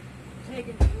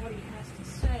taken what he has to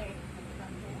say about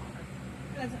the water.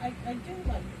 Because I do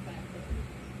like the fact that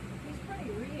he's pretty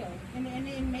real. And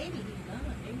maybe he's not.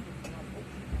 Maybe he's not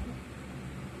bullshit.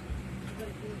 But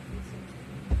it seems to be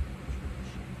true.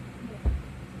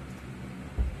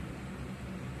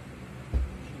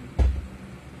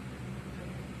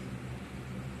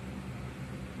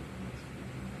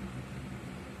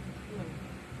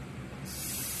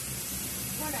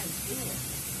 What I'm doing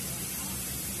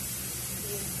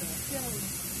is filling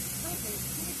something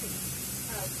sleeping.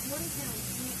 1 pound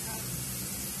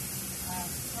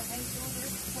propane silver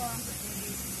from the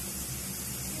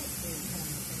 15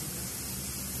 pound silver.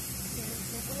 And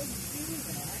the way you do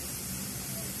that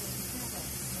is when you have a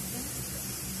basket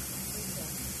with a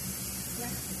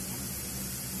plastic bag,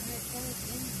 and it goes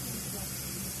into the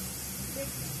big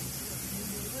one, and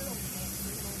your little tank,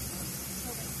 your little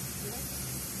propane silver.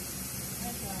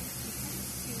 And it has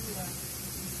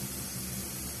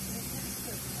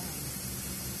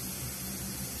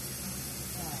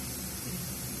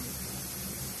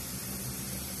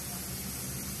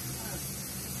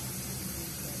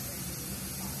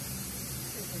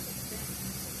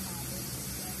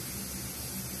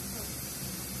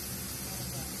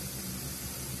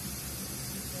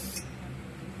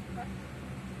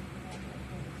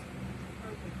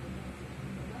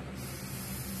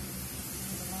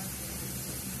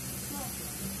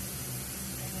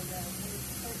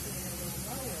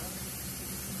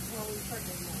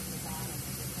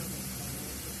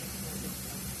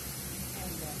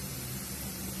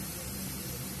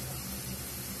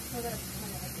so that's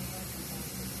kind of like the motion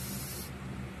process.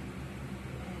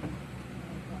 And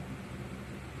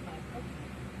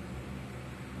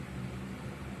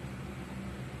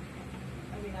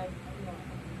I mean, I think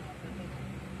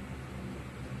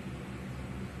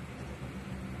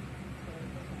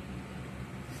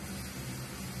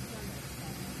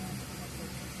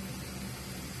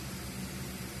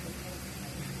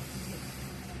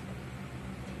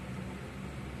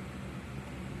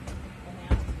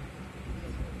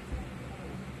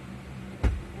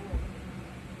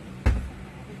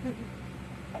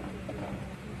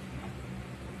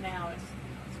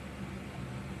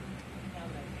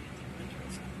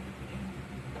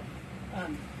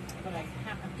but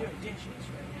I'm doing dishes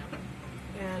right now,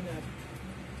 and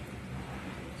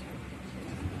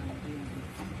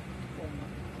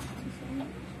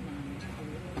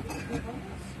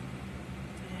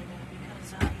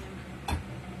because I am,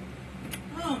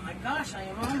 oh my gosh, I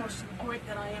am almost to the point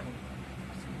that I am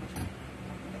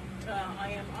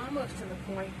almost to the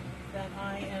point that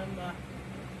I am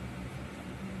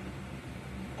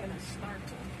going to start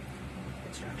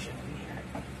construction in here.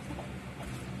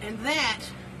 And that,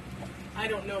 I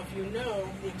don't know if you know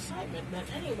the excitement that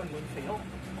anyone would feel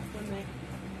when they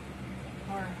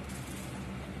are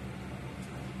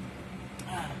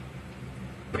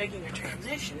making a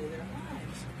transition in their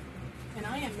lives. And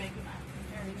I am making a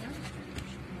very nice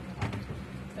transition.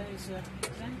 That is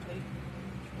exactly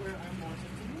where I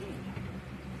wanted to be.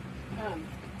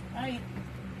 I'm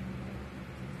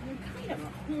kind of a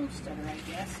homesteader, I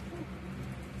guess.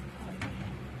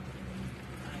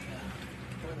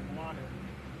 The water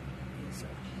is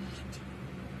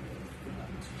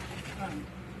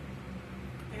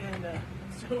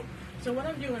so what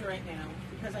I'm doing right now,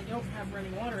 because I don't have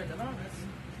running water in the bus,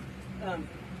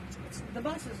 the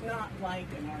bus is not like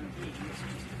an RV, it's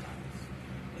just a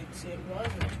bus. It was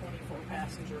a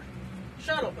 24-passenger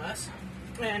shuttle bus,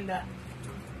 and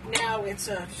now it's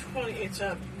a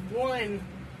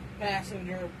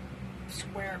 1-passenger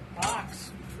square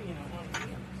box, on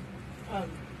wheels.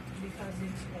 Because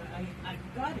I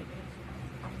gutted it,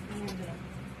 and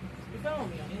you follow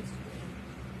me on Instagram,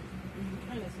 you can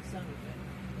kind of see some of it.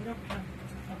 We don't have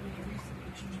many recent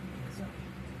pictures of it, so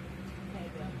get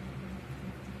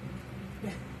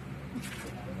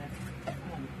out of that.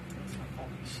 That's my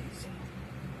puppy. She's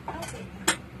helping.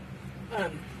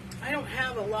 I don't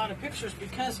have a lot of pictures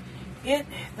because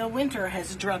the winter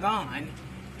has drug on,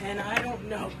 and I don't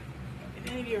know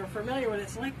if any of you are familiar with what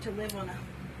it's like to live on a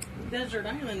desert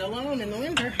island alone in the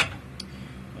winter.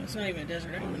 Well, it's not even a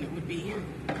desert island, it would be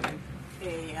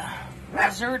a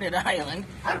deserted island,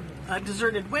 a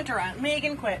deserted winter island.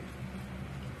 Megan quit.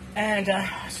 And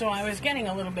so I was getting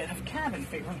a little bit of cabin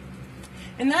fever.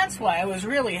 And that's why I was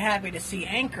really happy to see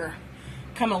Anchor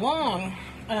come along.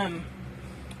 And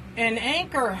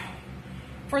Anchor,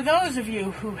 for those of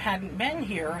you who hadn't been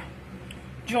here,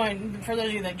 for those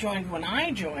of you that joined when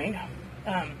I joined,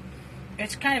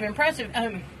 it's kind of impressive.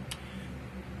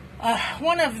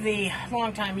 One of the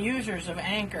longtime users of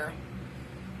Anchor,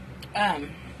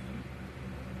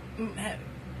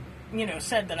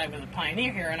 said that I was a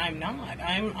pioneer here, and I'm not.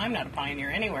 I'm not a pioneer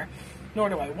anywhere, nor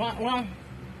do I want. Well,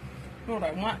 nor do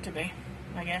I want to be,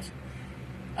 I guess.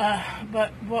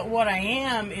 But what I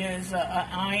am is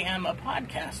I am a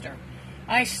podcaster.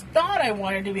 I thought I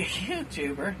wanted to be a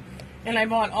YouTuber, and I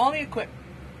bought all the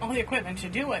equipment to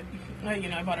do it.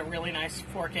 I bought a really nice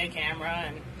 4K camera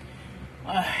and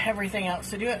everything else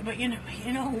to do it. But you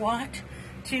know what?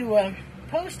 To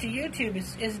post to YouTube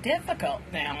is difficult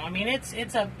now. I mean, it's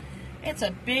a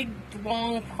big,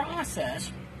 long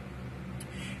process,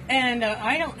 and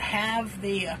I don't have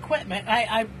the equipment.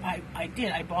 I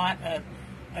did. I bought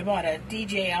a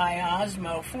DJI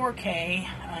Osmo 4K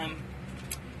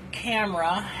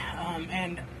camera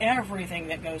and everything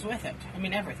that goes with it. I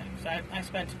mean, everything. So I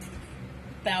spent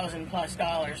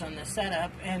 $1,000+ on the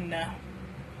setup, and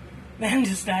then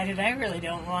decided I really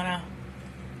don't want to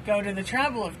go to the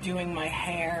trouble of doing my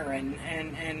hair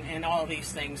and all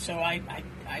these things. So I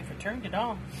returned it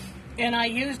all, and I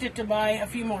used it to buy a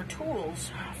few more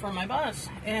tools for my bus.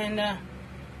 And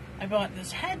I bought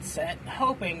this headset,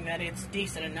 hoping that it's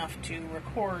decent enough to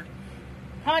record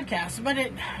podcasts, but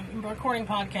recording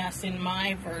podcasts in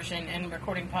my version and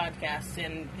recording podcasts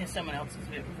in someone else's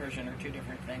version are two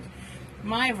different things.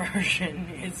 My version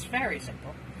is very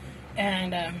simple,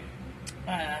 and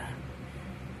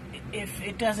if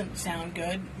it doesn't sound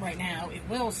good right now, it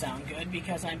will sound good,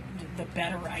 because the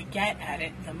better I get at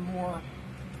it, the more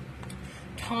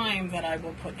time that I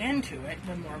will put into it,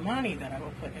 the more money that I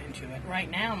will put into it. Right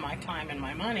now, my time and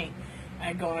my money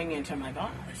are going into my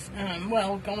bus.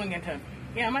 Going into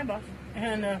my bus,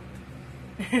 and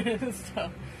so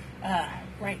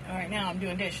right now I'm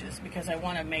doing dishes because I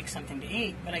want to make something to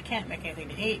eat, but I can't make anything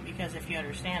to eat because, if you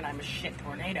understand, I'm a shit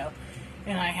tornado.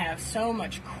 And I have so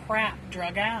much crap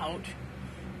drug out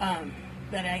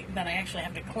that I actually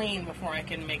have to clean before I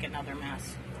can make another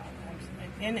mess.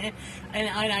 And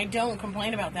I don't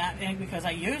complain about that, because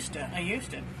I used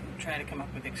to try to come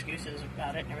up with excuses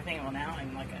about it and everything. Well, now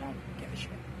I'm like, I don't give a shit.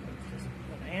 It's just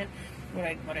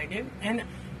what I do. And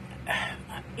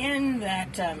in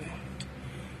that,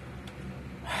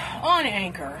 on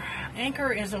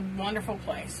Anchor is a wonderful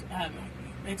place.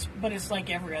 It's like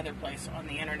every other place on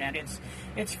the internet.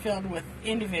 It's filled with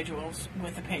individuals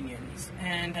with opinions,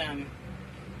 and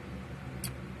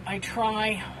I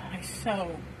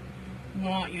so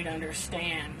want you to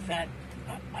understand that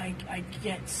I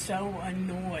get so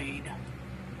annoyed,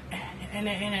 and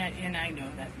I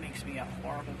know that makes me a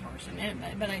horrible person,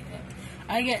 but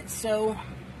I get so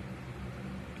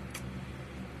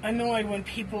annoyed when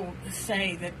people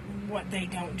say that what they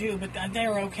don't do, but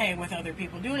they're okay with other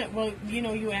people doing it. Well,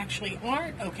 you actually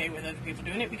aren't okay with other people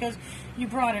doing it because you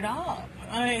brought it up.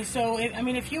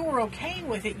 If you were okay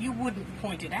with it, you wouldn't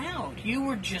point it out. You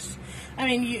were just,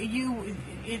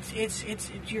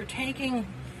 you're taking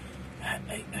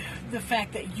the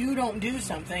fact that you don't do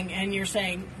something and you're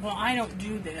saying, well, I don't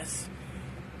do this,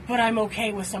 but I'm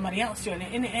okay with somebody else doing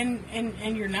it.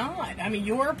 And you're not. I mean,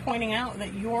 you're pointing out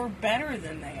that you're better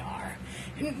than they are,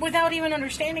 and without even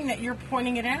understanding that you're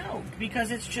pointing it out, because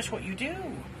it's just what you do.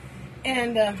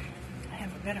 And I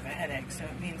have a bit of a headache, so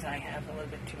it means I have a little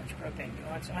bit too much propane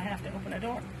going, so I have to open a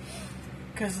door,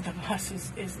 because the bus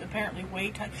is apparently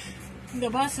way tight. The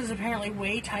bus is apparently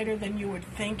way tighter than you would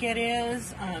think it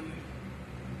is.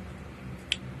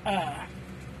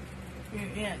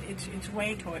 Yeah, it's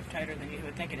way tighter than you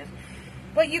would think it is.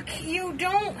 But you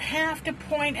don't have to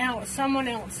point out someone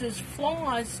else's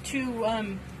flaws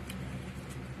to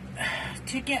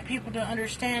get people to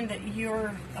understand that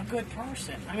you're a good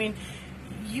person. I mean,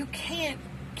 you can't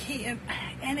keep,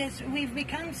 and we've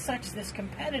become such this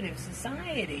competitive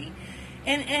society,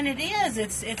 and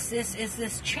it's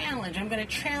this challenge. I'm going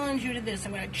to challenge you to this.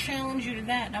 I'm going to challenge you to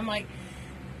that. And I'm like.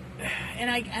 And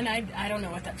I don't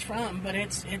know what that's from, but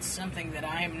it's something that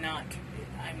I'm not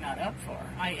up for.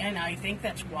 I think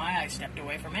that's why I stepped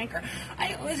away from Anchor.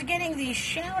 I was getting these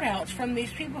shout outs from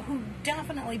these people who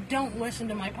definitely don't listen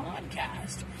to my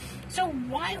podcast. So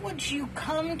why would you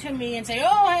come to me and say,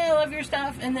 "Oh, hey, I love your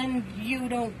stuff," and then you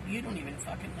don't even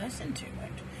fucking listen to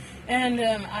it? And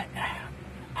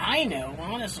I know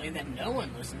honestly that no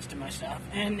one listens to my stuff,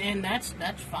 and that's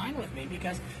fine with me,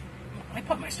 because I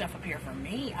put my stuff up here for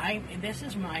me. I've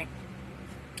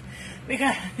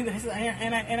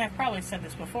probably said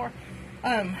this before,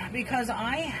 because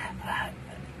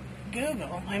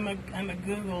Google. I'm a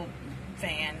Google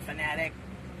fanatic,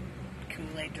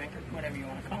 Kool-Aid drinker, whatever you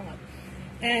want to call it,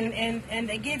 and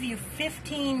they give you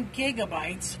 15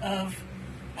 gigabytes of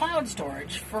cloud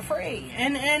storage for free,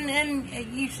 and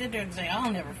you sit there and say, I'll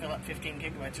never fill up 15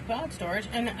 gigabytes of cloud storage,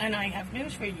 and I have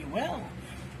news for you, you will.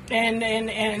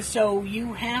 And so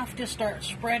you have to start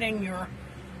spreading your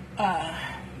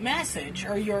message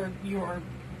or your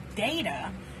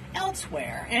data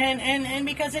elsewhere, and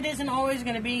because it isn't always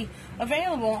going to be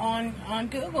available on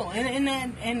Google,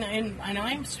 and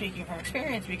I'm speaking from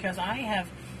experience, because I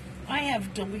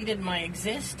have deleted my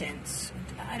existence.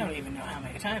 I don't even know how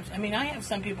many times. I mean, I have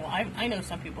some people. I know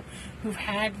some people who've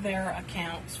had their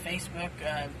accounts, Facebook,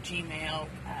 Gmail,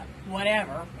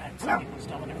 whatever. Some people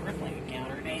still have an Earthlink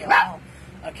account or an AOL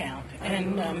account.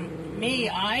 And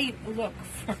I look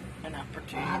for an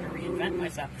opportunity to reinvent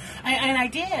myself. I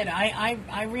did. I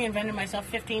reinvented myself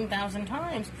 15,000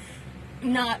 times,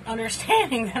 not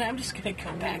understanding that I'm just going to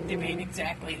come back to being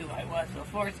exactly who I was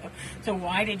before. So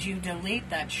why did you delete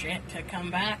that shit to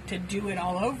come back to do it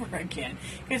all over again?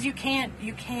 Because you can't,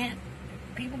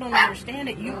 people don't understand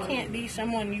it. You can't be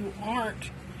someone you aren't.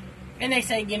 And they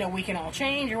say, we can all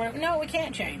change or whatever. No, we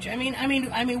can't change. I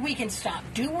mean, we can stop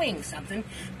doing something,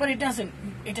 but it doesn't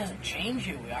change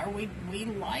who we are. We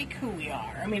like who we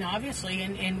are. I mean, obviously,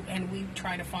 and we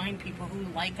try to find people who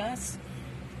like us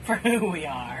for who we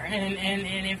are. And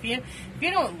if you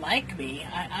don't like me,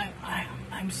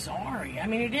 I'm sorry. I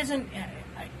mean, it isn't a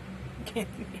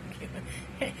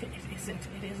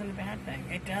bad thing.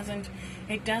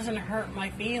 It doesn't hurt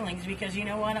my feelings, because you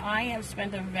know what? I have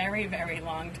spent a very, very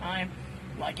long time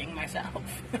liking myself.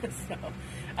 So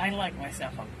I like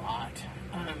myself a lot.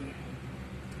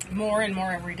 More and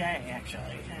more every day,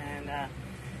 actually. And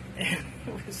it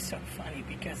was so funny,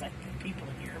 because people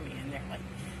hear me and they're like,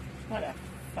 what a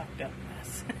fucked up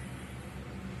mess.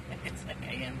 It's like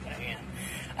I am what I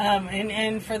am.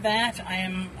 And for that, I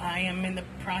am in the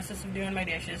process of doing my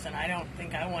dishes, and I don't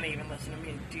think I want to even listen to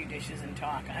me do dishes and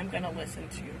talk. I'm going to listen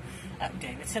to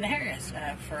David Sedaris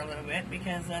for a little bit,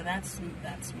 because that's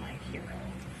my hero.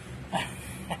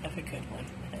 Have a good one.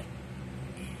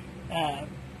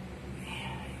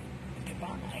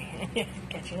 Goodbye.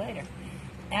 Catch you later.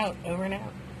 Out. Over and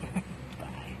out.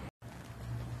 Bye.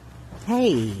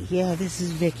 Hey, yeah, this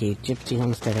is Vicky, Gypsy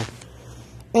Homesteader.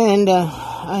 And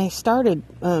I started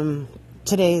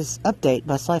today's update,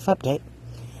 Buslife update,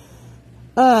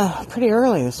 pretty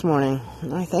early this morning.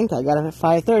 I think I got up at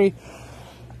 5:30,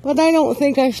 but I don't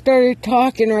think I started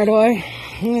talking right away.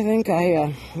 I think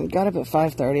I got up at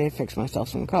 5:30, I fixed myself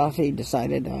some coffee,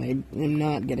 decided I am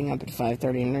not getting up at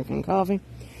 5:30 and drinking coffee.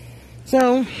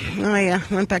 So I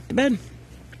went back to bed.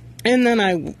 And then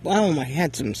I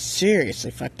had some seriously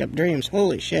fucked up dreams.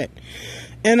 Holy shit.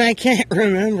 And I can't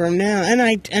remember them now. And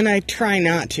I try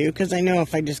not to, because I know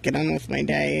if I just get on with my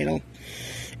day,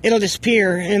 it'll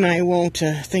disappear, and I won't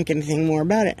think anything more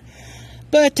about it.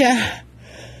 But,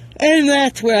 and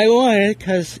that's what I wanted,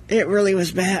 because it really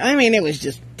was bad. I mean, it was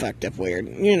just fucked up weird.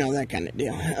 That kind of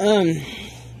deal.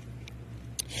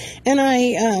 And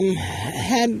I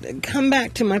had come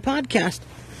back to my podcast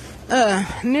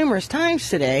numerous times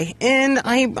today, and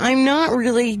I'm not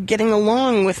really getting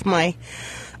along with my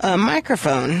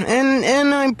microphone,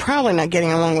 and I'm probably not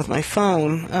getting along with my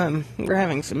phone. We're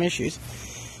having some issues,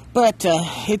 but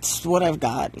it's what I've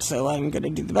got, so I'm going to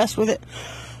do the best with it.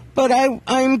 But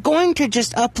I'm going to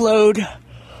just upload.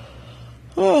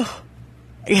 Oh,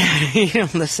 you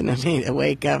don't listen to me to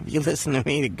wake up. You listen to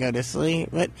me to go to sleep.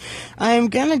 But I'm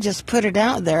going to just put it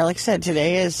out there. Like I said,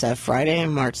 today is Friday,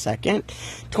 March 2nd,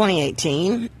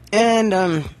 2018. And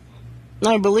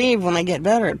I believe when I get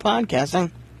better at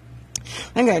podcasting,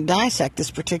 I'm going to dissect this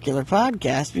particular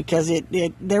podcast because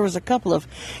there was a couple of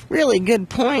really good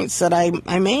points that I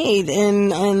made,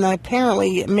 and I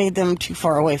apparently made them too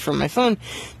far away from my phone.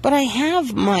 But I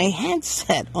have my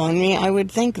headset on me. I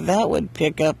would think that would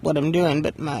pick up what I'm doing,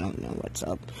 but I don't know what's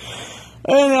up.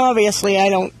 And obviously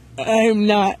I'm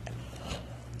not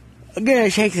going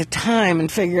to take the time and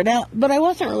figure it out. But I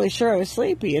wasn't really sure I was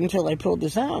sleepy until I pulled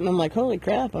this out, and I'm like, holy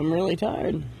crap, I'm really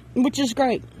tired, which is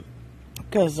great.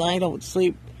 Because I don't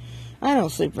sleep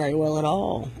very well at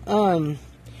all.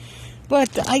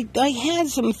 But I had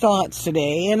some thoughts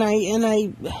today, and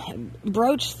I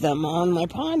broached them on my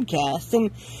podcast,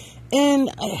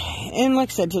 and like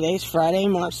I said, today's Friday,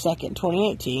 March 2nd,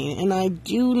 2018, and I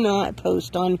do not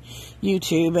post on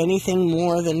YouTube anything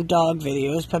more than dog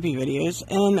videos, puppy videos,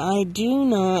 and I do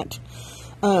not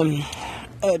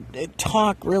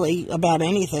talk really about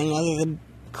anything other than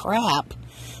crap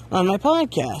on my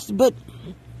podcast. But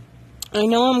I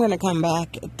know I'm going to come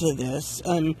back to this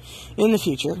in the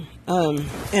future,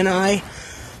 and I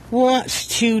want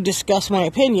to discuss my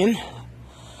opinion,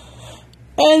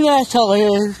 and that's all it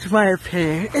is, my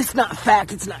opinion. It's not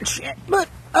fact, it's not shit, but,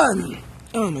 oh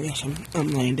my gosh, I'm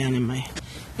laying down in my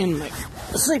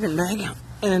sleeping bag,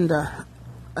 and, I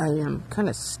am kind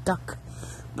of stuck,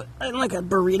 but I'm like a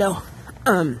burrito,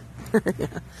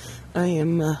 I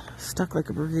am, stuck like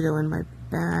a burrito in my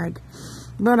bag.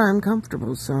 But I'm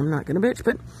comfortable, so I'm not going to bitch.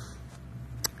 But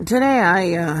today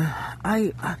I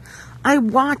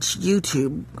watch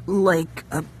YouTube like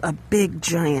a big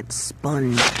giant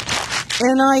sponge,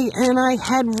 and I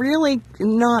had really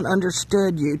not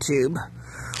understood YouTube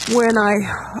when I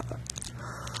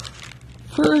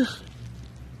first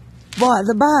bought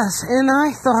the bus, and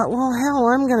I thought, well, hell,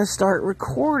 I'm going to start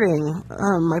recording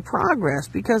my progress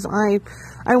because I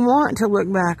want to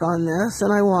look back on this,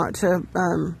 and I want to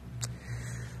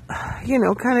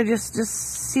kind of just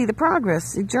see the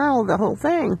progress, journal the whole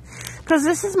thing, because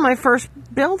this is my first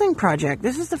building project.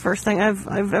 This is the first thing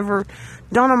I've ever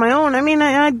done on my own. I mean,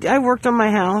 I worked on my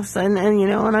house, and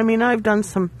I mean, I've done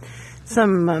some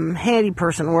handy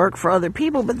person work for other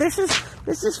people, but this is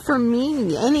for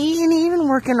me, and even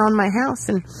working on my house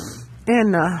in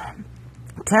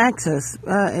Texas,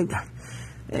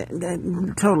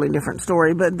 totally different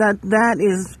story, but that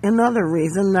is another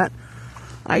reason that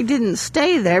I didn't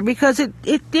stay there, because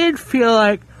it did feel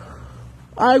like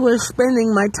I was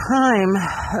spending my time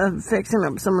fixing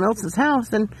up someone else's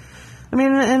house, and I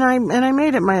mean, and I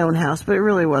made it my own house, but it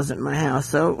really wasn't my house.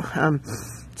 So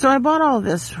I bought all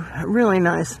this really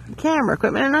nice camera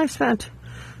equipment, and I spent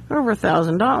over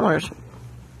 $1,000.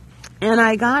 And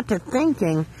I got to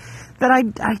thinking that I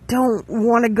don't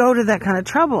want to go to that kind of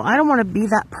trouble. I don't want to be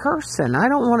that person. I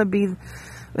don't want to be.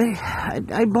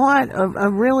 I bought a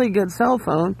really good cell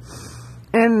phone,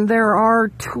 and there are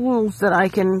tools that I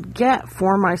can get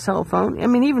for my cell phone. I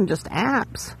mean, even just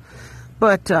apps.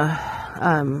 But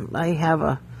I have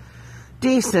a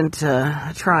decent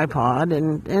tripod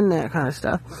and that kind of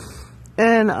stuff.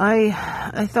 And I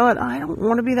thought, I don't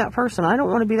want to be that person. I don't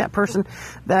want to be that person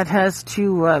that has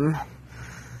to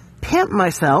pimp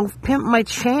myself, pimp my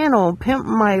channel, pimp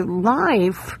my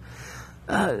life,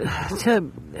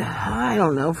 I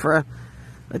don't know, for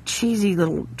a cheesy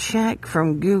little check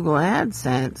from Google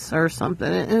AdSense or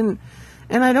something.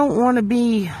 And I don't want to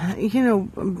be,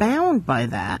 bound by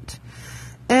that.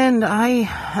 And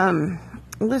I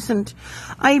listened.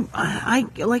 I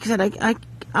like I said,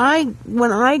 I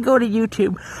when I go to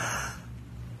YouTube,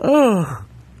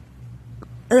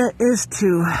 it is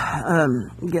to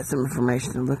get some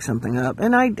information and look something up.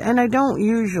 And I don't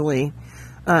usually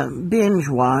binge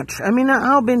watch. I mean,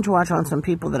 I'll binge watch on some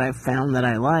people that I've found that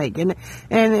I like, and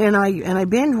I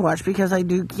binge watch because I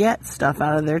do get stuff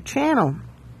out of their channel.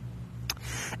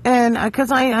 And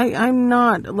because I'm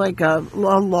not like a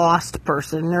lost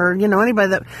person, or anybody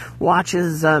that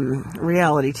watches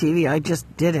reality TV. I just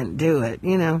didn't do it,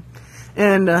 And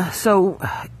so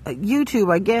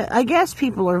YouTube, I guess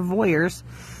people are voyeuristic,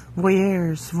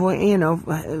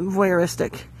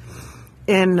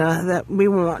 and that we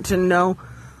want to know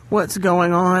what's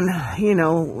going on,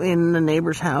 in the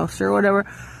neighbor's house or whatever.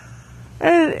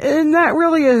 And that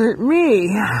really isn't me,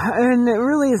 and it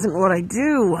really isn't what I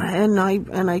do, and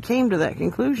I came to that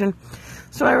conclusion.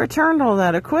 So I returned all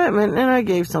that equipment, and I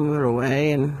gave some of it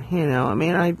away, and, you know, I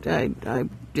mean, I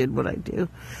did what I do.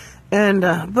 And,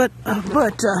 but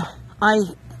I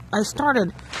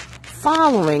started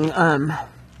following,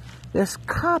 this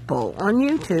couple on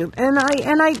YouTube, and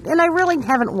I really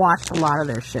haven't watched a lot of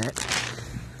their shit.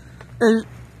 And,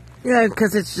 yeah,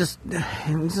 because it's just,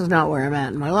 this is not where I'm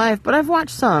at in my life, but I've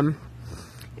watched some,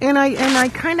 and I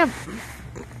kind of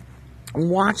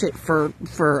watch it for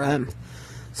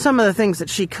some of the things that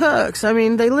she cooks. I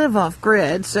mean, they live off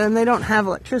grid, so, and they don't have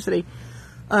electricity,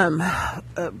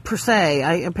 per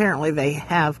se. Apparently they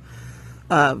have,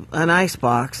 an ice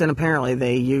box, and apparently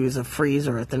they use a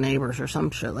freezer at the neighbors or some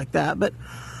shit like that, but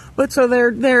so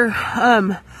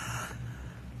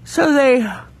so they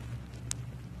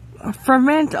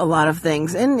ferment a lot of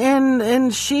things, and I'm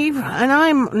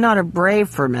not a brave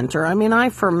fermenter. I mean, I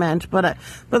ferment, but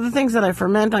the things that I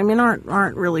ferment, I mean,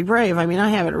 aren't really brave. I mean, I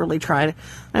haven't really tried.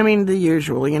 I mean, the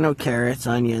usual, you know, carrots,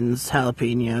 onions,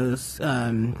 jalapenos,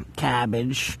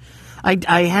 cabbage.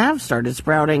 I have started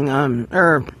sprouting,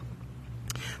 or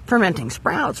fermenting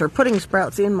sprouts, or putting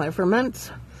sprouts in my ferments,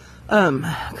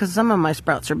 because some of my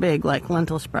sprouts are big, like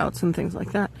lentil sprouts and things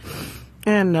like that,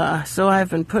 and so I've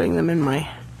been putting them in my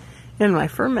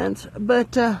ferments,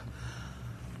 but, so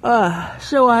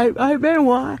I've been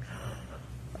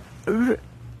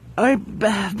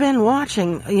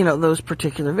watching, you know, those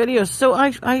particular videos, so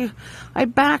I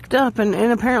backed up, and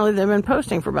apparently they've been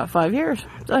posting for about 5 years,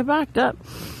 so I backed up,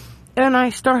 and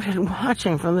I started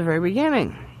watching from the very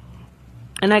beginning,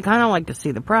 and I kind of like to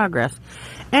see the progress,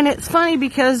 and it's funny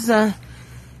because,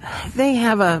 they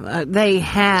have I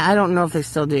don't know if they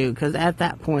still do, because at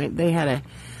that point, they had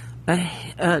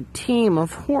a team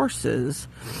of horses,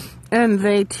 and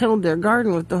they tilled their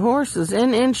garden with the horses,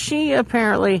 and she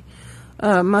apparently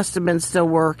must have been still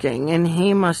working, and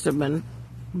he must have been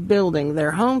building their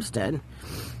homestead,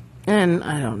 and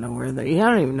I don't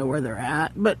even know where they're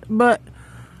at, but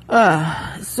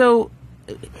so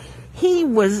he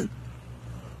was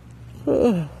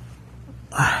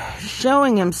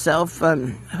showing himself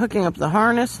hooking up the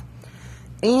harness,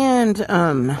 and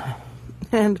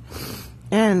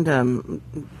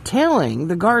tilling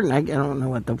the garden. I don't know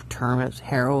what the term is,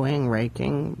 harrowing,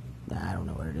 raking, I don't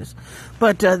know what it is,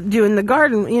 but doing the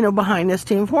garden, you know, behind this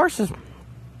team of horses,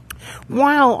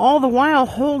 all the while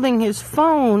holding his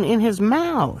phone in his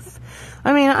mouth.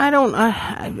 I mean, I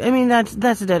mean, that's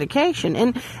dedication,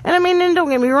 and I mean, and don't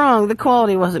get me wrong, the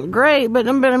quality wasn't great, but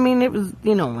I mean, it was,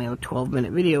 you know, only a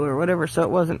 12-minute video or whatever, so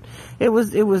it was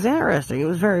interesting. It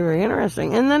was very, very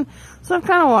interesting, and then, so I've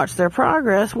kind of watched their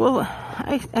progress. Well,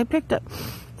 I picked up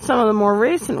some of the more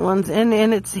recent ones, and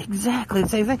it's exactly the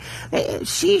same thing.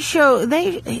 She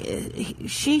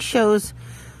shows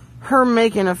her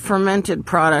making a fermented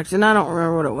product, and I don't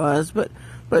remember what it was, but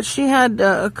she had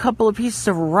a couple of pieces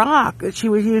of rock that she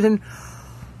was using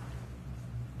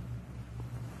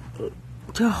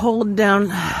to hold down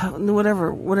whatever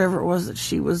it was that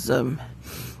she was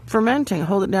fermenting,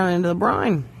 hold it down into the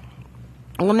brine.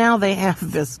 Well, now they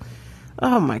have this,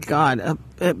 oh my God,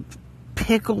 a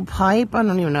pickle pipe. I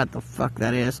don't even know what the fuck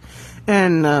that is.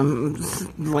 And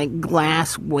like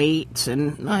glass weights,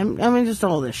 and I mean just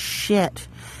all this shit.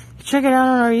 Check it out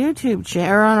on our YouTube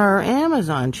channel, or on our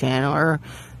Amazon channel, or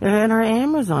in our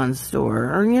Amazon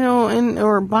store, or, you know,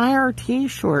 or buy our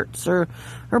T-shirts, or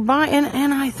buy,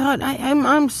 and I thought,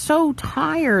 I'm so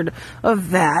tired of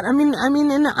that. I mean,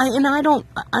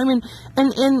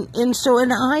 so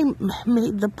I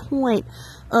made the point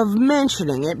of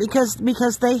mentioning it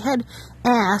because they had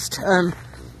asked,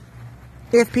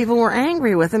 if people were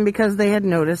angry with them because they had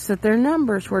noticed that their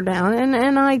numbers were down,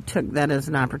 and I took that as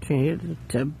an opportunity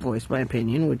to voice my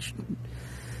opinion, which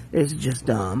is just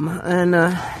dumb, and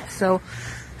so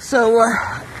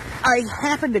I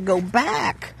happened to go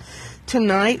back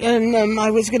tonight, and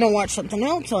I was gonna watch something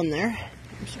else on there.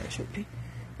 I'm sorry, Sweetie.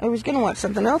 I was gonna watch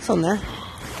something else on there,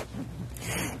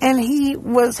 and he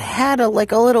had a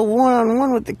little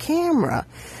one-on-one with the camera,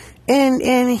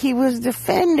 and he was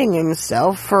defending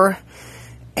himself for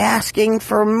asking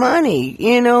for money,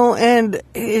 you know, and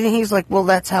he's like, well,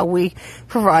 that's how we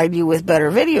provide you with better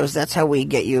videos. That's how we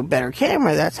get you a better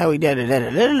camera. That's how we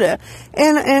da-da-da-da-da-da.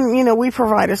 And, you know, we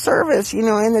provide a service, you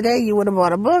know, in the day you would have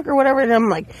bought a book or whatever. And I'm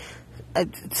like,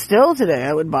 still today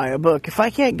I would buy a book. If I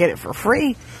can't get it for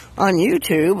free on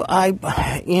YouTube, I'm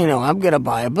going to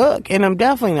buy a book, and I'm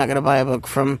definitely not going to buy a book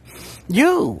from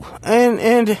you.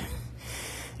 And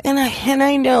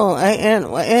I know,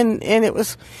 and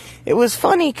it was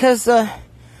funny because,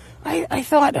 I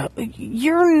thought,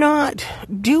 you're not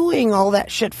doing all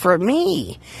that shit for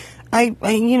me. And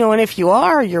if you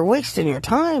are, you're wasting your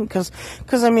time, because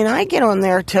I mean, I get on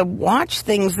there to watch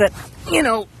things that,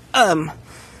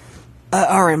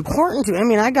 are important to me. I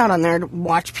mean, I got on there to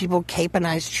watch people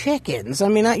caponize chickens. I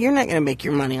mean, you're not going to make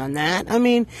your money on that. I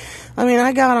mean,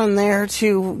 I got on there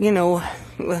to,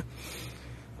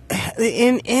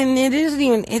 and it isn't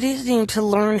even to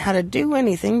learn how to do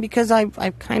anything, because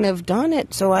I've kind of done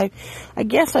it. So I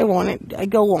guess I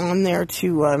go on there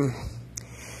to,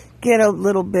 get a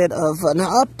little bit of an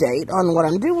update on what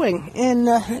I'm doing, and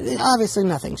obviously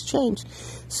nothing's changed.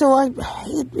 So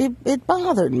it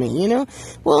bothered me,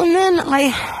 Well, and then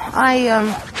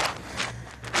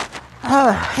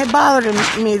it bothered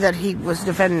me that he was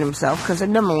defending himself, because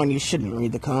number one, you shouldn't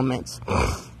read the comments,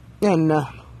 and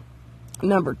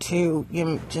number two,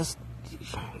 you're just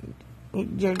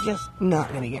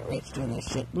not gonna get rich doing this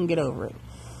shit, and get over it.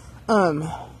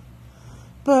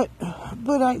 But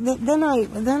then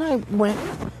I went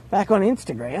back on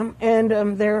Instagram,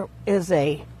 and there is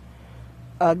a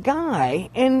guy,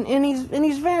 and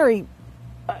he's very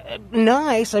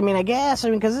nice. I mean, I guess,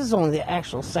 because this is only the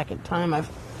actual second time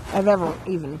I've ever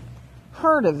even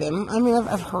heard of him. I mean,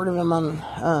 I've heard of him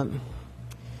on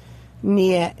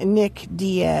Nick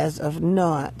Diaz of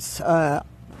Knots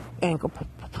Ankle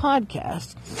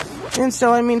podcast, and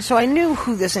so I knew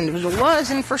who this individual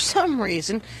was, and for some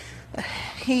reason,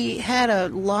 he had a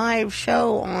live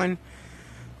show on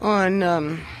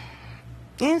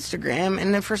Instagram,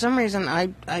 and then for some reason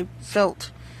I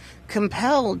felt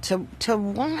compelled to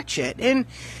watch it, and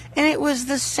it was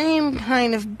the same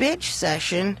kind of bitch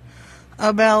session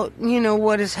about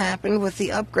what has happened with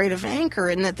the upgrade of Anchor,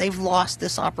 and that they've lost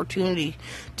this opportunity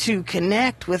to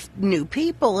connect with new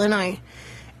people, and I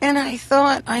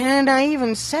thought, and I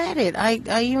even said it.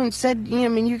 I even said,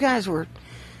 you guys were,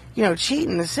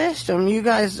 cheating the system. You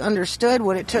guys understood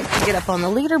what it took to get up on the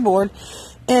leaderboard,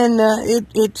 and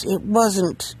it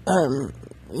wasn't,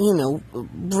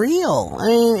 real. I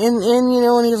mean, and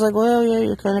he was like, well, yeah,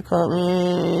 you kind of caught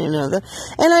me, and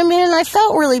I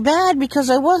felt really bad, because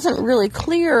I wasn't really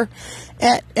clear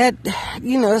at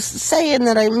saying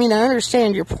that, I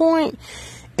understand your point,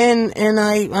 and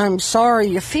I'm sorry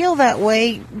you feel that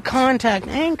way. Contact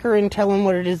Anchor and tell him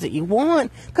what it is that you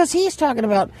want, because he's talking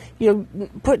about,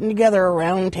 putting together a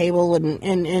round table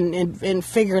and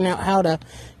figuring out how to,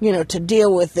 to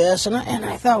deal with this, and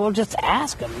I thought, well, just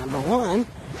ask him, number one.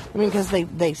 I mean, because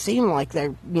they seem like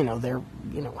they're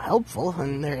helpful,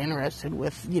 and they're interested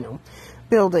with,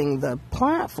 building the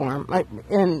platform.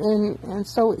 And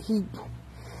so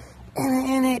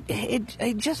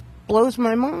it just blows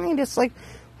my mind. It's like,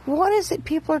 what is it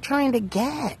people are trying to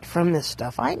get from this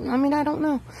stuff? I don't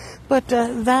know. But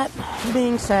that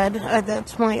being said,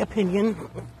 that's my opinion.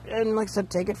 And like I said,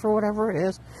 take it for whatever it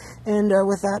is. And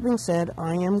with that being said,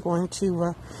 I am going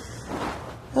to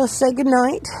say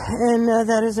goodnight. And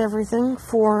that is everything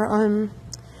for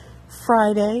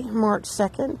Friday, March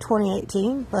 2nd,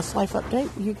 2018. Buslife update.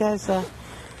 You guys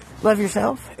love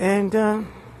yourself, and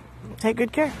take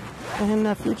good care.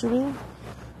 And future me.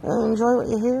 Enjoy what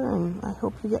you hear, and I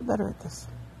hope you get better at this.